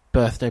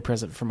birthday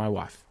present from my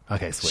wife.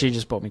 Okay, sweet. She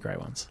just bought me grey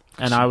ones.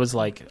 And I was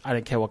like, I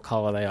don't care what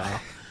colour they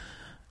are.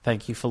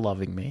 Thank you for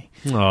loving me.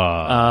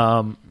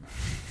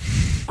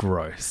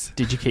 Gross.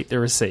 Did you keep the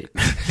receipt?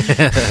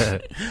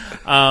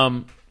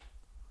 But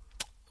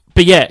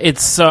yeah,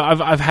 it's so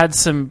I've had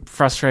some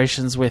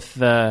frustrations with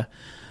the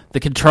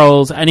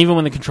controls, and even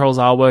when the controls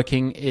are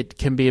working, it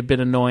can be a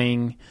bit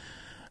annoying.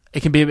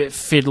 It can be a bit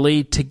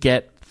fiddly to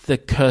get the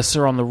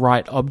cursor on the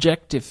right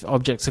object if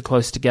objects are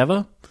close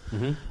together.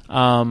 Mm-hmm.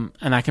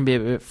 And that can be a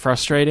bit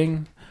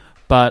frustrating.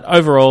 But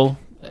overall,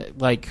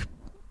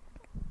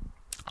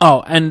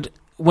 and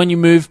when you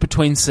move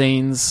between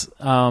scenes,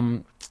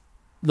 the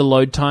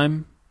load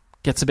time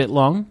gets a bit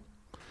long.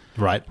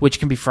 Right. Which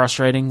can be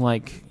frustrating.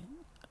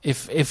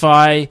 If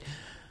I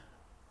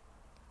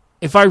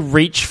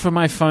reach for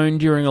my phone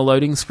during a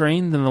loading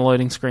screen, then the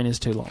loading screen is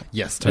too long.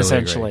 Yes, totally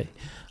essentially. Agree.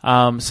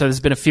 So there's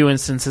been a few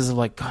instances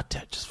of God,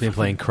 just been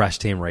playing Crash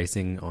Team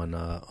Racing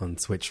on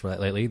Switch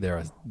lately.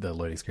 The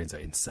loading screens are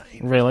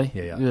insane. Really?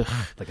 Yeah. Ugh.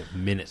 A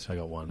minute I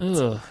got one.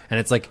 Ugh. And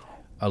it's a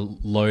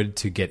load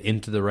to get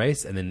into the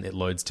race, and then it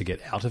loads to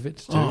get out of it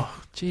too.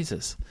 Oh,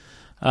 Jesus.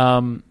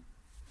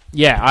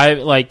 Yeah,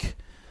 I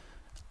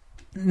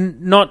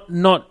not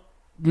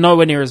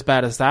nowhere near as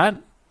bad as that,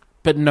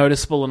 but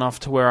noticeable enough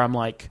to where I'm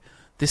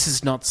this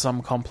is not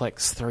some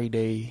complex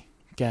 3D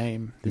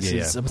game. This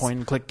is a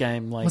point-and-click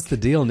game. What's the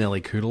deal, Nelly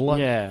Coodle?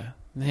 Yeah.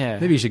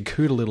 Maybe you should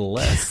coot a little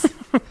less.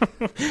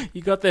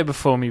 You got there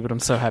before me, but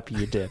I'm so happy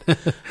you did.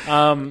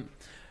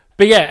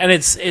 But yeah, and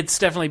it's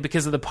definitely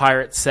because of the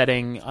pirate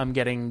setting, I'm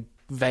getting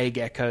vague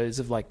echoes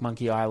of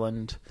Monkey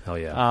Island. Hell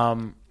yeah.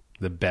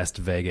 The best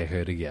vague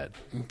echo to get.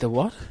 The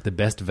what? The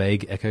best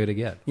vague echo to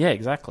get. Yeah,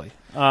 exactly.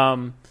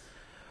 I'm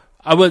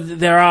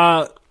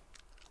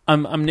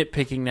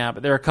nitpicking now,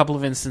 but there are a couple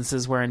of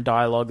instances where in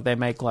dialogue they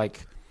make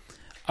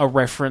a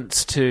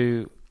reference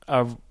to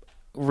a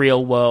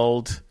real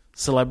world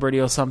celebrity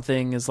or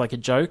something as like a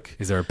joke.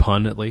 Is there a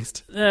pun at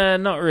least?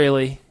 Not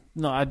really.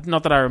 Not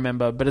that I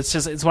remember, but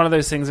it's one of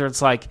those things where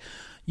it's like,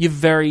 you've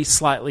very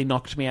slightly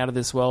knocked me out of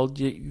this world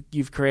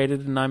you've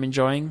created and I'm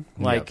enjoying.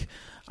 Like,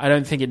 I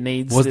don't think it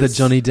needs Was this. the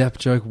Johnny Depp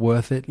joke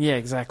worth it? Yeah,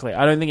 exactly.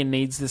 I don't think it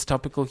needs this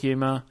topical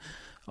humor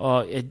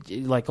or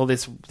or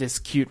this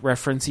cute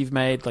reference you've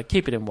made. Like,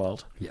 keep it in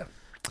world. Yeah.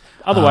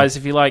 Otherwise,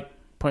 if you like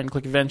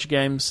point-and-click adventure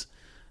games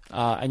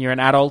and you're an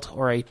adult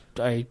or a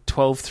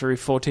 12 through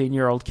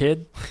 14-year-old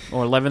kid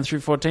or 11 through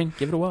 14,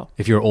 give it a whirl.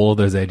 If you're all of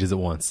those ages at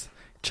once,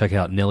 check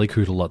out Nelly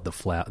Coutelot,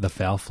 the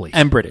Foul Fleet.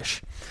 And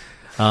British.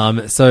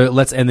 So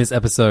let's end this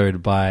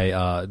episode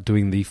by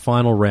doing the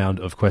final round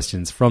of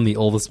questions from the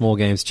All the Small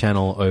Games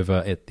channel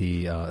over at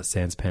the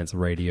Sans Pants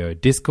Radio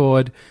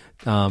Discord.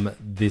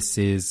 This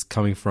is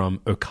coming from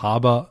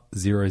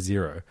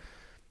Okaba00.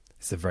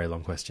 It's a very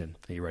long question.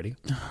 Are you ready?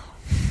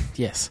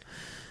 Yes.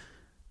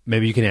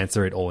 Maybe you can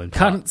answer it all in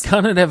parts.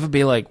 Can't it ever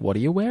be like, what are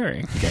you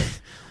wearing? Okay.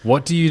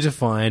 What do you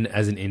define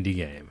as an indie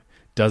game?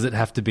 Does it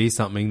have to be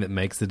something that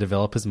makes the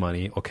developers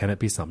money, or can it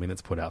be something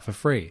that's put out for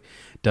free?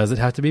 Does it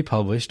have to be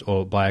published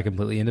or by a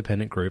completely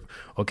independent group,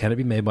 or can it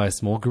be made by a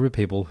small group of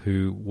people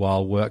who,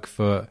 while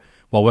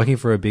working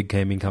for a big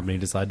gaming company,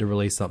 decide to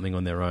release something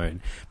on their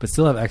own, but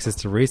still have access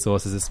to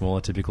resources a smaller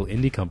typical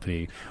indie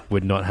company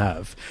would not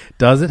have?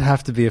 Does it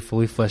have to be a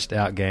fully fleshed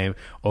out game,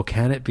 or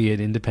can it be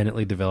an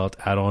independently developed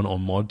add-on or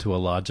mod to a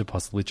larger,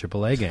 possibly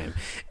AAA game?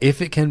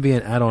 If it can be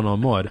an add-on or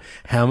mod,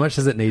 how much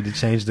does it need to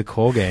change the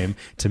core game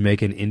to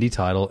make an indie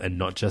title and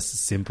not just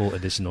simple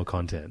additional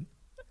content?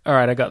 All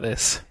right, I got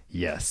this.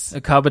 Yes.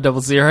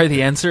 Okaba00,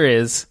 the answer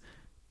is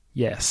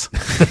yes.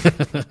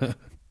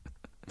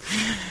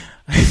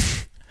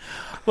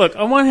 Look,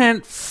 on one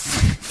hand,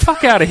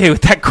 fuck out of here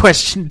with that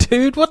question,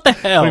 dude. What the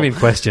hell? What do you mean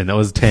question? That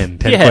was 10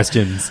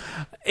 questions.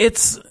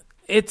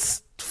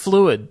 It's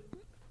fluid,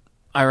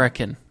 I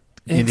reckon.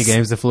 Indie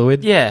games are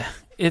fluid? Yeah.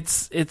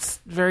 It's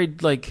very,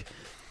 like,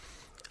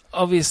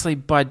 obviously,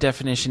 by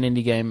definition,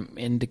 indie game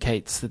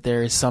indicates that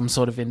there is some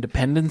sort of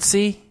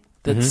independency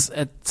that's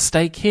at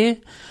stake here.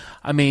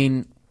 I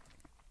mean,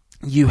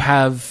 you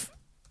have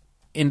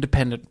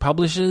independent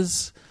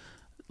publishers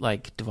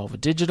like Devolver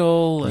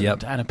Digital and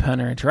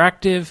Annapurna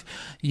Interactive.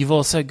 You've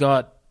also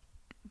got,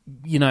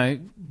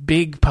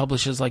 big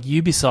publishers like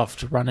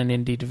Ubisoft run an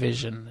indie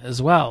division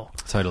as well.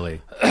 Totally.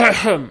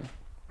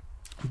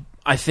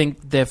 I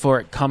think, therefore,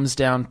 it comes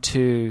down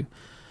to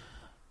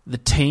the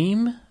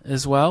team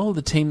as well,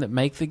 the team that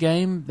make the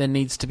game. There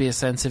needs to be a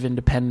sense of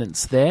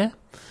independence there.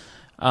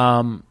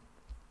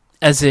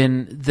 As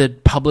in, the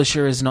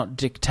publisher is not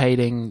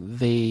dictating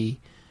the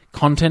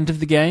content of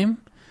the game.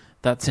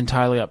 That's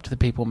entirely up to the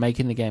people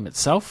making the game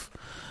itself.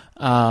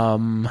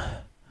 The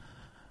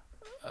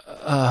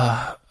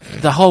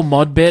whole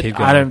mod bit,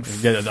 I don't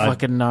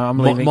fucking know. I'm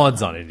leaving.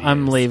 Mods on it.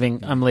 I'm leaving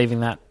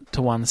that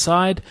to one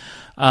side.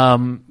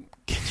 Can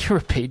you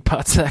repeat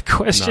parts of that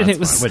question? No, it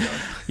was fine.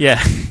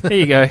 yeah. There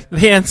you go.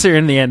 The answer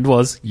in the end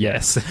was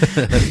yes.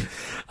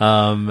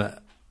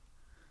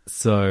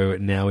 So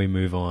now we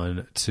move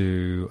on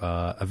to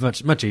a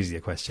much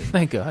easier question.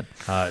 Thank God.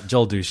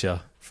 Joel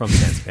Dusha from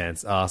Sans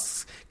Pants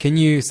asks, can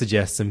you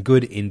suggest some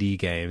good indie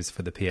games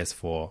for the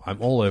PS4?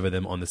 I'm all over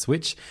them on the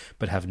Switch,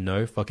 but have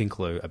no fucking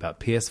clue about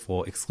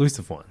PS4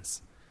 exclusive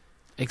ones.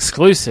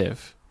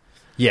 Exclusive?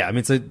 Yeah, I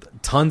mean, so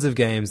tons of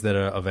games that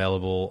are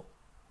available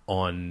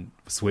on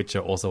Switch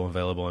are also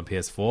available on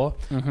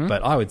PS4,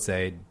 but I would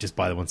say just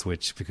buy them on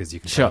Switch because you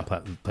can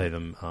play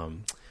them.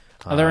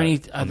 Are there any?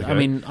 I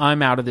mean,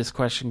 I'm out of this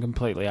question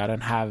completely. I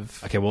don't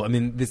have. Okay, well, I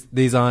mean,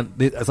 these aren't.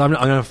 So I'm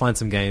going to find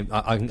some games.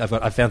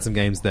 I found some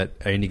games that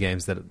are indie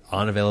games that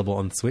aren't available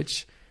on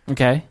Switch.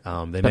 Okay,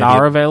 but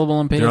are available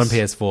on PS. They're on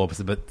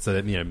PS4, but so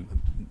that,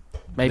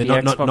 maybe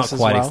they're Xbox not quite as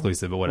well.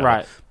 exclusive, but whatever.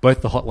 Right.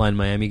 Both the Hotline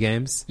Miami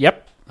games.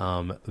 Yep.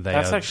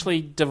 That's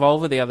actually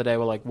Devolver the other day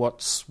were like,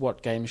 what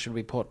game should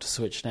we port to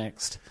Switch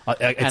next?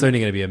 It's only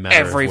going to be a matter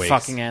of weeks. Every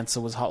fucking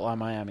answer was Hotline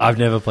Miami. I've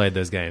never played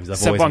those games.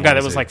 Except one guy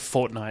that was like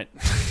Fortnite.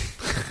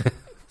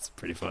 It's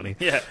pretty funny.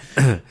 Yeah.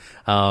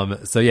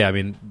 So yeah, I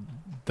mean,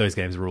 those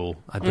games rule.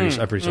 I'm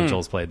pretty sure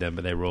Joel's played them,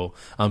 but they rule.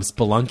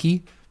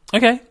 Spelunky.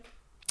 Okay.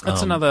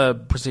 That's another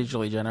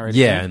procedurally generated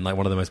game. game. And like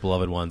one of the most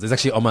beloved ones. It's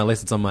actually on my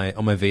list. It's on my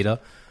Vita.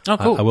 Oh,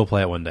 cool. I will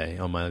play it one day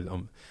on my.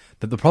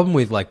 The problem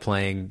with like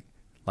playing,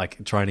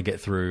 like trying to get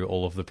through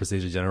all of the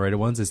procedure generated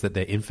ones is that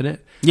they're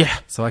infinite. Yeah.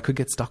 So I could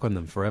get stuck on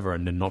them forever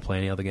and then not play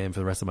any other game for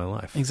the rest of my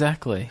life.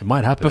 Exactly. It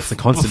might happen. It's a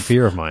constant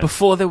fear of mine.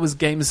 Before there was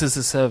games as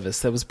a service,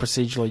 there was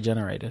procedurally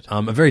generated.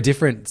 A very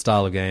different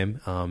style of game,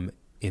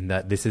 in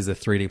that this is a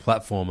 3D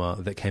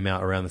platformer that came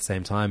out around the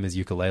same time as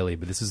Yooka-Laylee,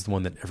 but this is the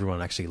one that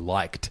everyone actually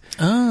liked.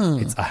 Oh.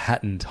 It's A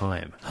Hat in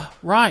Time.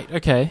 Right,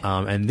 okay.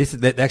 And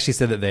they actually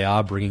said that they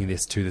are bringing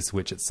this to the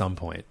Switch at some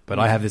point, but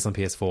I have this on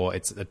PS4.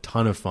 It's a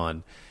ton of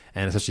fun.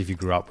 And especially if you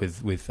grew up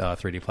with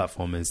 3D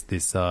platformers,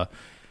 this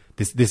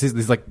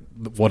is like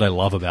what I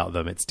love about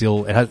them. It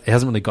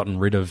hasn't really gotten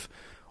rid of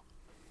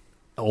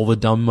all the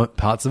dumb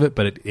parts of it,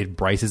 but it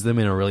braces them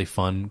in a really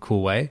fun,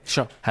 cool way.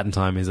 Sure. Hat in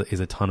Time is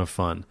a ton of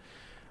fun.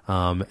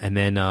 And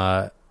then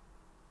on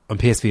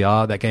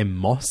PSVR, that game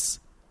Moss.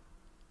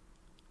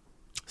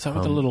 Is that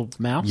with the little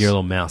mouse? Your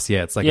little mouse,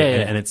 yeah. It's like,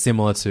 and it's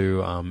similar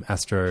to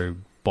Astro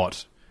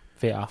Bot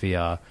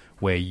VR,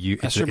 where you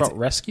Astrobot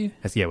Rescue.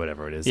 Yeah,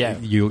 whatever it is. Yeah,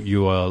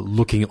 you are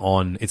looking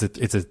on. It's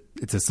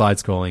a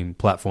side-scrolling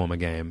platformer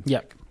game.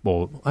 Yep.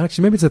 Well,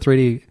 actually, maybe it's a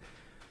 3D.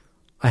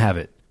 I have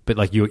it, but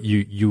like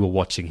you were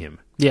watching him.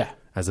 Yeah.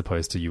 As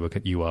opposed to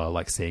you are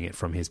like seeing it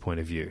from his point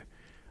of view.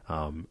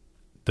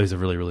 Those are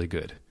really, really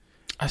good.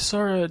 I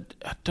saw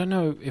I don't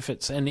know if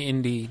it's an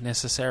indie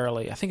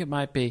necessarily. I think it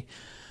might be.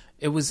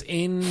 It was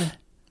in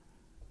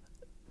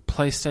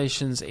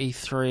PlayStation's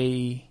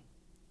E3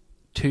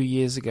 2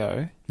 years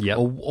ago. Yeah.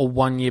 Or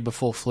 1 year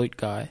before Flute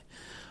Guy.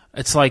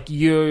 It's like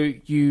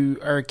you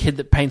are a kid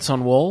that paints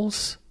on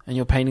walls and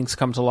your paintings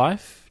come to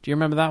life. Do you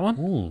remember that one?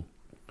 Ooh.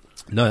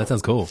 No, that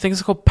sounds cool. I think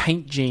it's called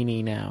Paint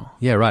Genie now.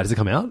 Yeah, right. Does it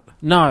come out?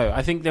 No,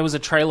 I think there was a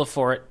trailer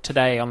for it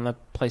today on the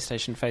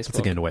PlayStation Facebook. That's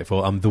a game to wait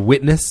for. The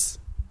Witness,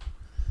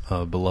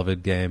 a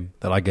beloved game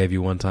that I gave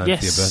you one time for your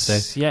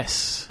birthday.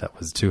 Yes. That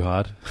was too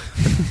hard.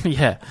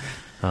 Yeah.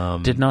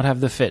 Did not have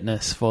the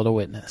fitness for the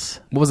Witness.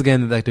 What was the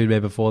game that dude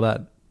made before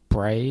that?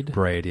 Braid,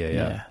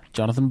 yeah.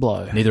 Jonathan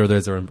Blow. Neither of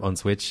those are on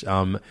Switch.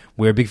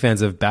 We're big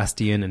fans of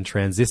Bastion and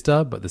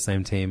Transistor, but the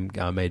same team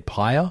made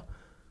Pyre.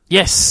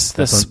 Yes,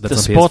 the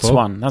sports PS4.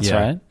 one. That's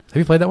right. Have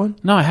you played that one?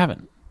 No, I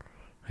haven't.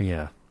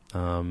 Yeah.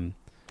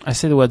 I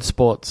see the word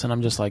sports and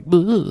I'm just like,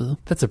 ugh.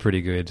 That's a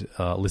pretty good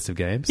list of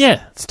games.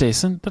 Yeah, it's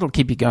decent. That'll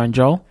keep you going,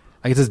 Joel.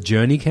 I guess does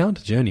Journey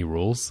count? Journey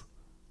rules.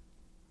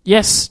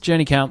 Yes,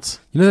 Journey counts.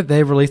 You know that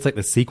they've released like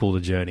the sequel to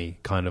Journey,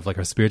 kind of like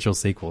a spiritual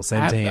sequel.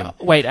 Same team.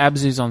 Wait,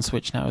 Abzu's on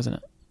Switch now, isn't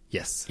it?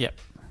 Yes. Yep.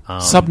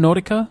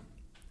 Subnautica?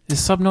 Is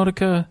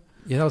Subnautica...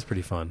 Yeah, that was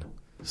pretty fun.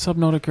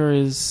 Subnautica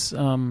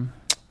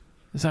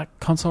is that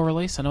console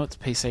release? I know it's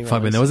PC release.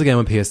 Fuck, man, there was a game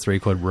on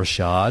PS3 called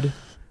Rashad.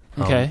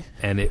 Okay.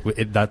 And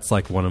that's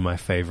like one of my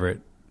favorite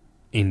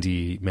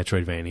indie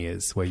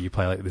Metroidvanias, where you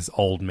play like this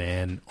old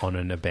man on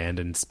an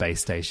abandoned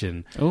space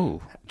station.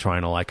 Ooh.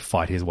 Trying to like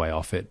fight his way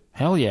off it.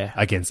 Hell yeah.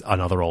 Against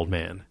another old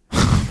man.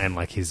 And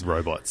like his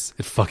robots.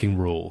 It fucking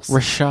rules.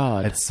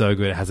 Rashad. It's so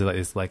good. It has like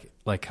this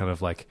like kind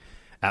of like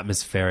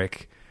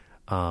atmospheric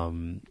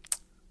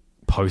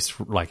post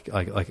like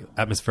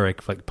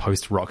atmospheric like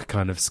post rock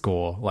kind of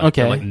score, like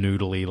like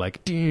noodly, like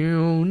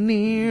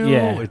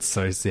yeah, it's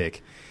so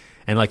sick.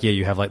 And like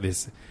you have like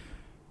this.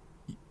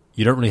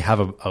 You don't really have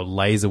a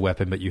laser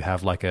weapon, but you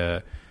have like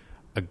a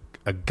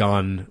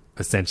gun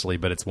essentially,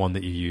 but it's one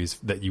that you use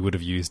that you would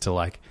have used to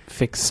like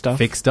fix stuff,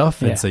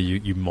 yeah. And so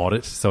you mod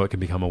it so it can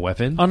become a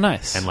weapon. Oh,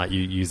 nice! And like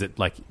you use it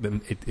like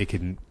you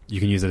can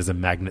use it as a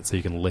magnet, so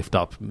you can lift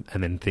up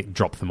and then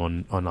drop them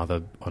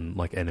on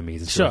like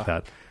enemies and stuff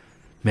like that.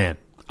 Man,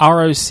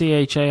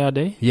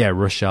 Rochard. Yeah,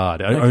 Rashad.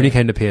 It only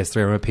came to PS3.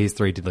 I remember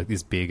PS3 did like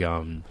this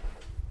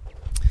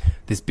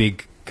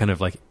big kind of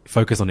like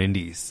focus on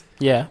indies.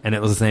 Yeah, and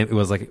it was the same. It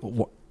was like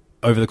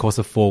over the course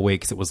of 4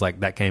 weeks, it was like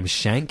that game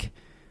Shank.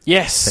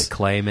 Yes, that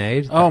Clay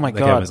made. Oh my god,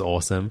 that game was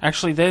awesome.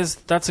 Actually,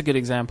 that's a good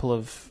example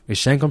of. Is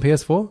Shank on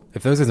PS4?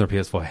 If those guys are on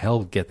PS4,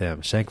 hell, get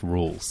them. Shank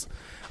rules.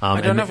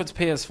 I don't know if it's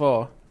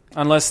PS4,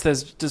 unless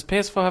does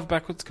PS4 have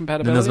backwards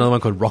compatibility? Then there's another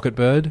one called Rocket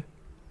Bird.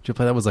 Did you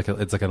play that?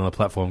 It's like another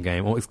platform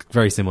game. Well, it's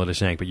very similar to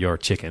Shank, but you're a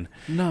chicken.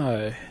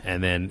 No.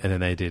 And then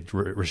they did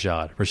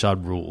Rashad.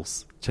 Rashad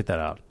rules. Check that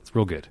out. It's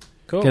real good.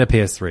 Cool. Get a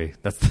PS3.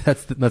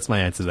 That's my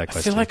answer to that question.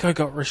 I feel like I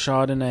got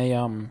Rashad in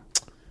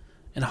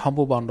a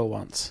Humble Bundle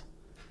once.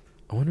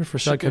 I wonder if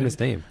Rashad came to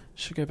Steam.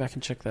 Should go back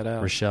and check that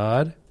out.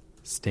 Rashad,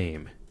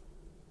 Steam.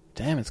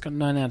 Damn, it's got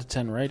 9 out of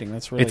 10 rating.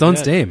 That's really good. It's on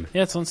Steam.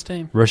 Yeah, it's on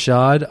Steam.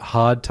 Rashad,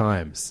 Hard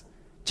Times.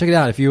 Check it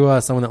out if you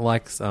are someone that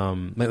likes.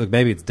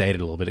 Maybe it's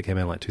dated a little bit. It came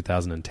out in like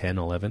 2010,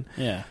 11.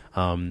 Yeah.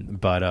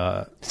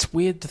 But it's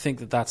weird to think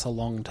that that's a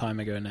long time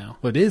ago now.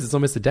 Well, it is. It's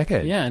almost a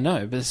decade. Yeah, I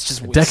know, but it's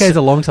just a decade's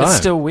a long time. It's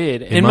still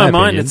weird. In my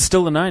mind, it's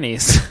still the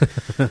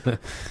 90s.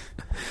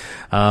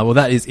 Well,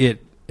 that is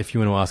it. If you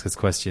want to ask us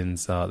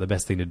questions, the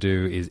best thing to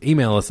do is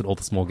email us at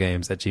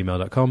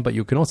allthesmallgames@gmail.com. But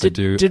you can also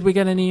Did we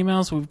get any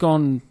emails? We've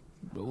gone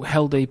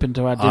hell deep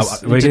into our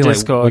we're getting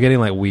Discord. We're getting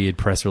like weird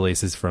press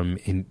releases from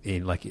in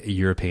like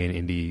European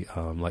indie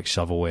like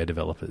shovelware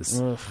developers. Do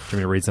you want me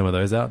to read some of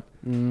those out?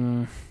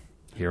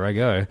 Here I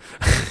go.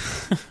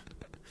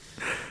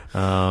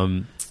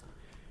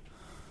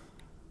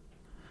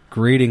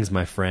 Greetings,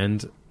 my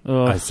friend.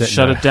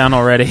 Shut it down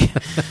already.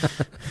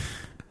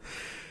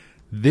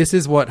 This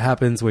is what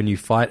happens when you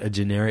fight a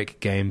generic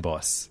game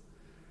boss.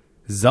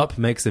 Zup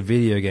makes a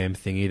video game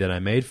thingy that I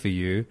made for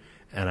you,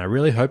 and I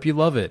really hope you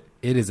love it.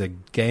 It is a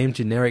game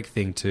generic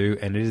thing too,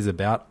 and it is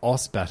about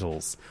OS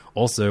battles.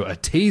 Also, a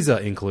teaser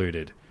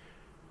included.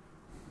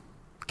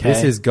 Okay.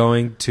 This is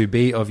going to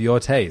be of your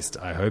taste.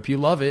 I hope you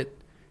love it.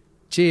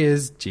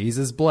 Cheers.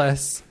 Jesus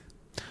bless.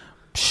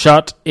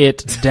 Shut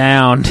it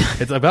down.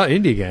 It's about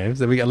indie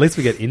games. At least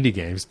we get indie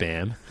game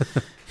spam.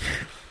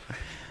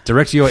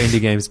 Direct your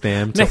indie game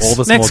spam to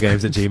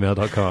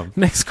allthesmallgames@gmail.com.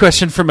 Next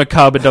question from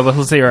Macabre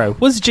 000.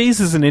 Was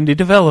Jesus an indie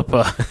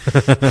developer?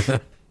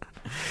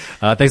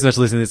 Thanks so much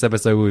for listening to this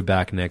episode. We'll be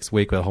back next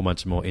week with a whole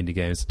bunch more indie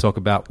games to talk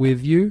about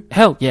with you.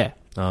 Hell yeah.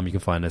 You can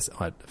find us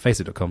at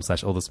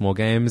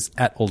facebook.com/allthesmallgames,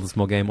 at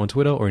allthesmallgame on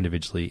Twitter, or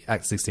individually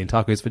at 16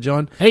 tacos for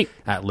John. Hey.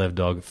 At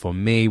LevDog for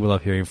me. We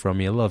love hearing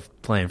from you. I love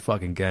playing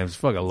fucking games.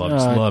 Fucking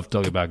love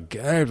talking about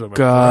games. Oh my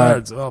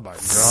God.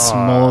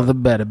 Smaller the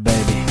better,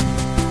 baby.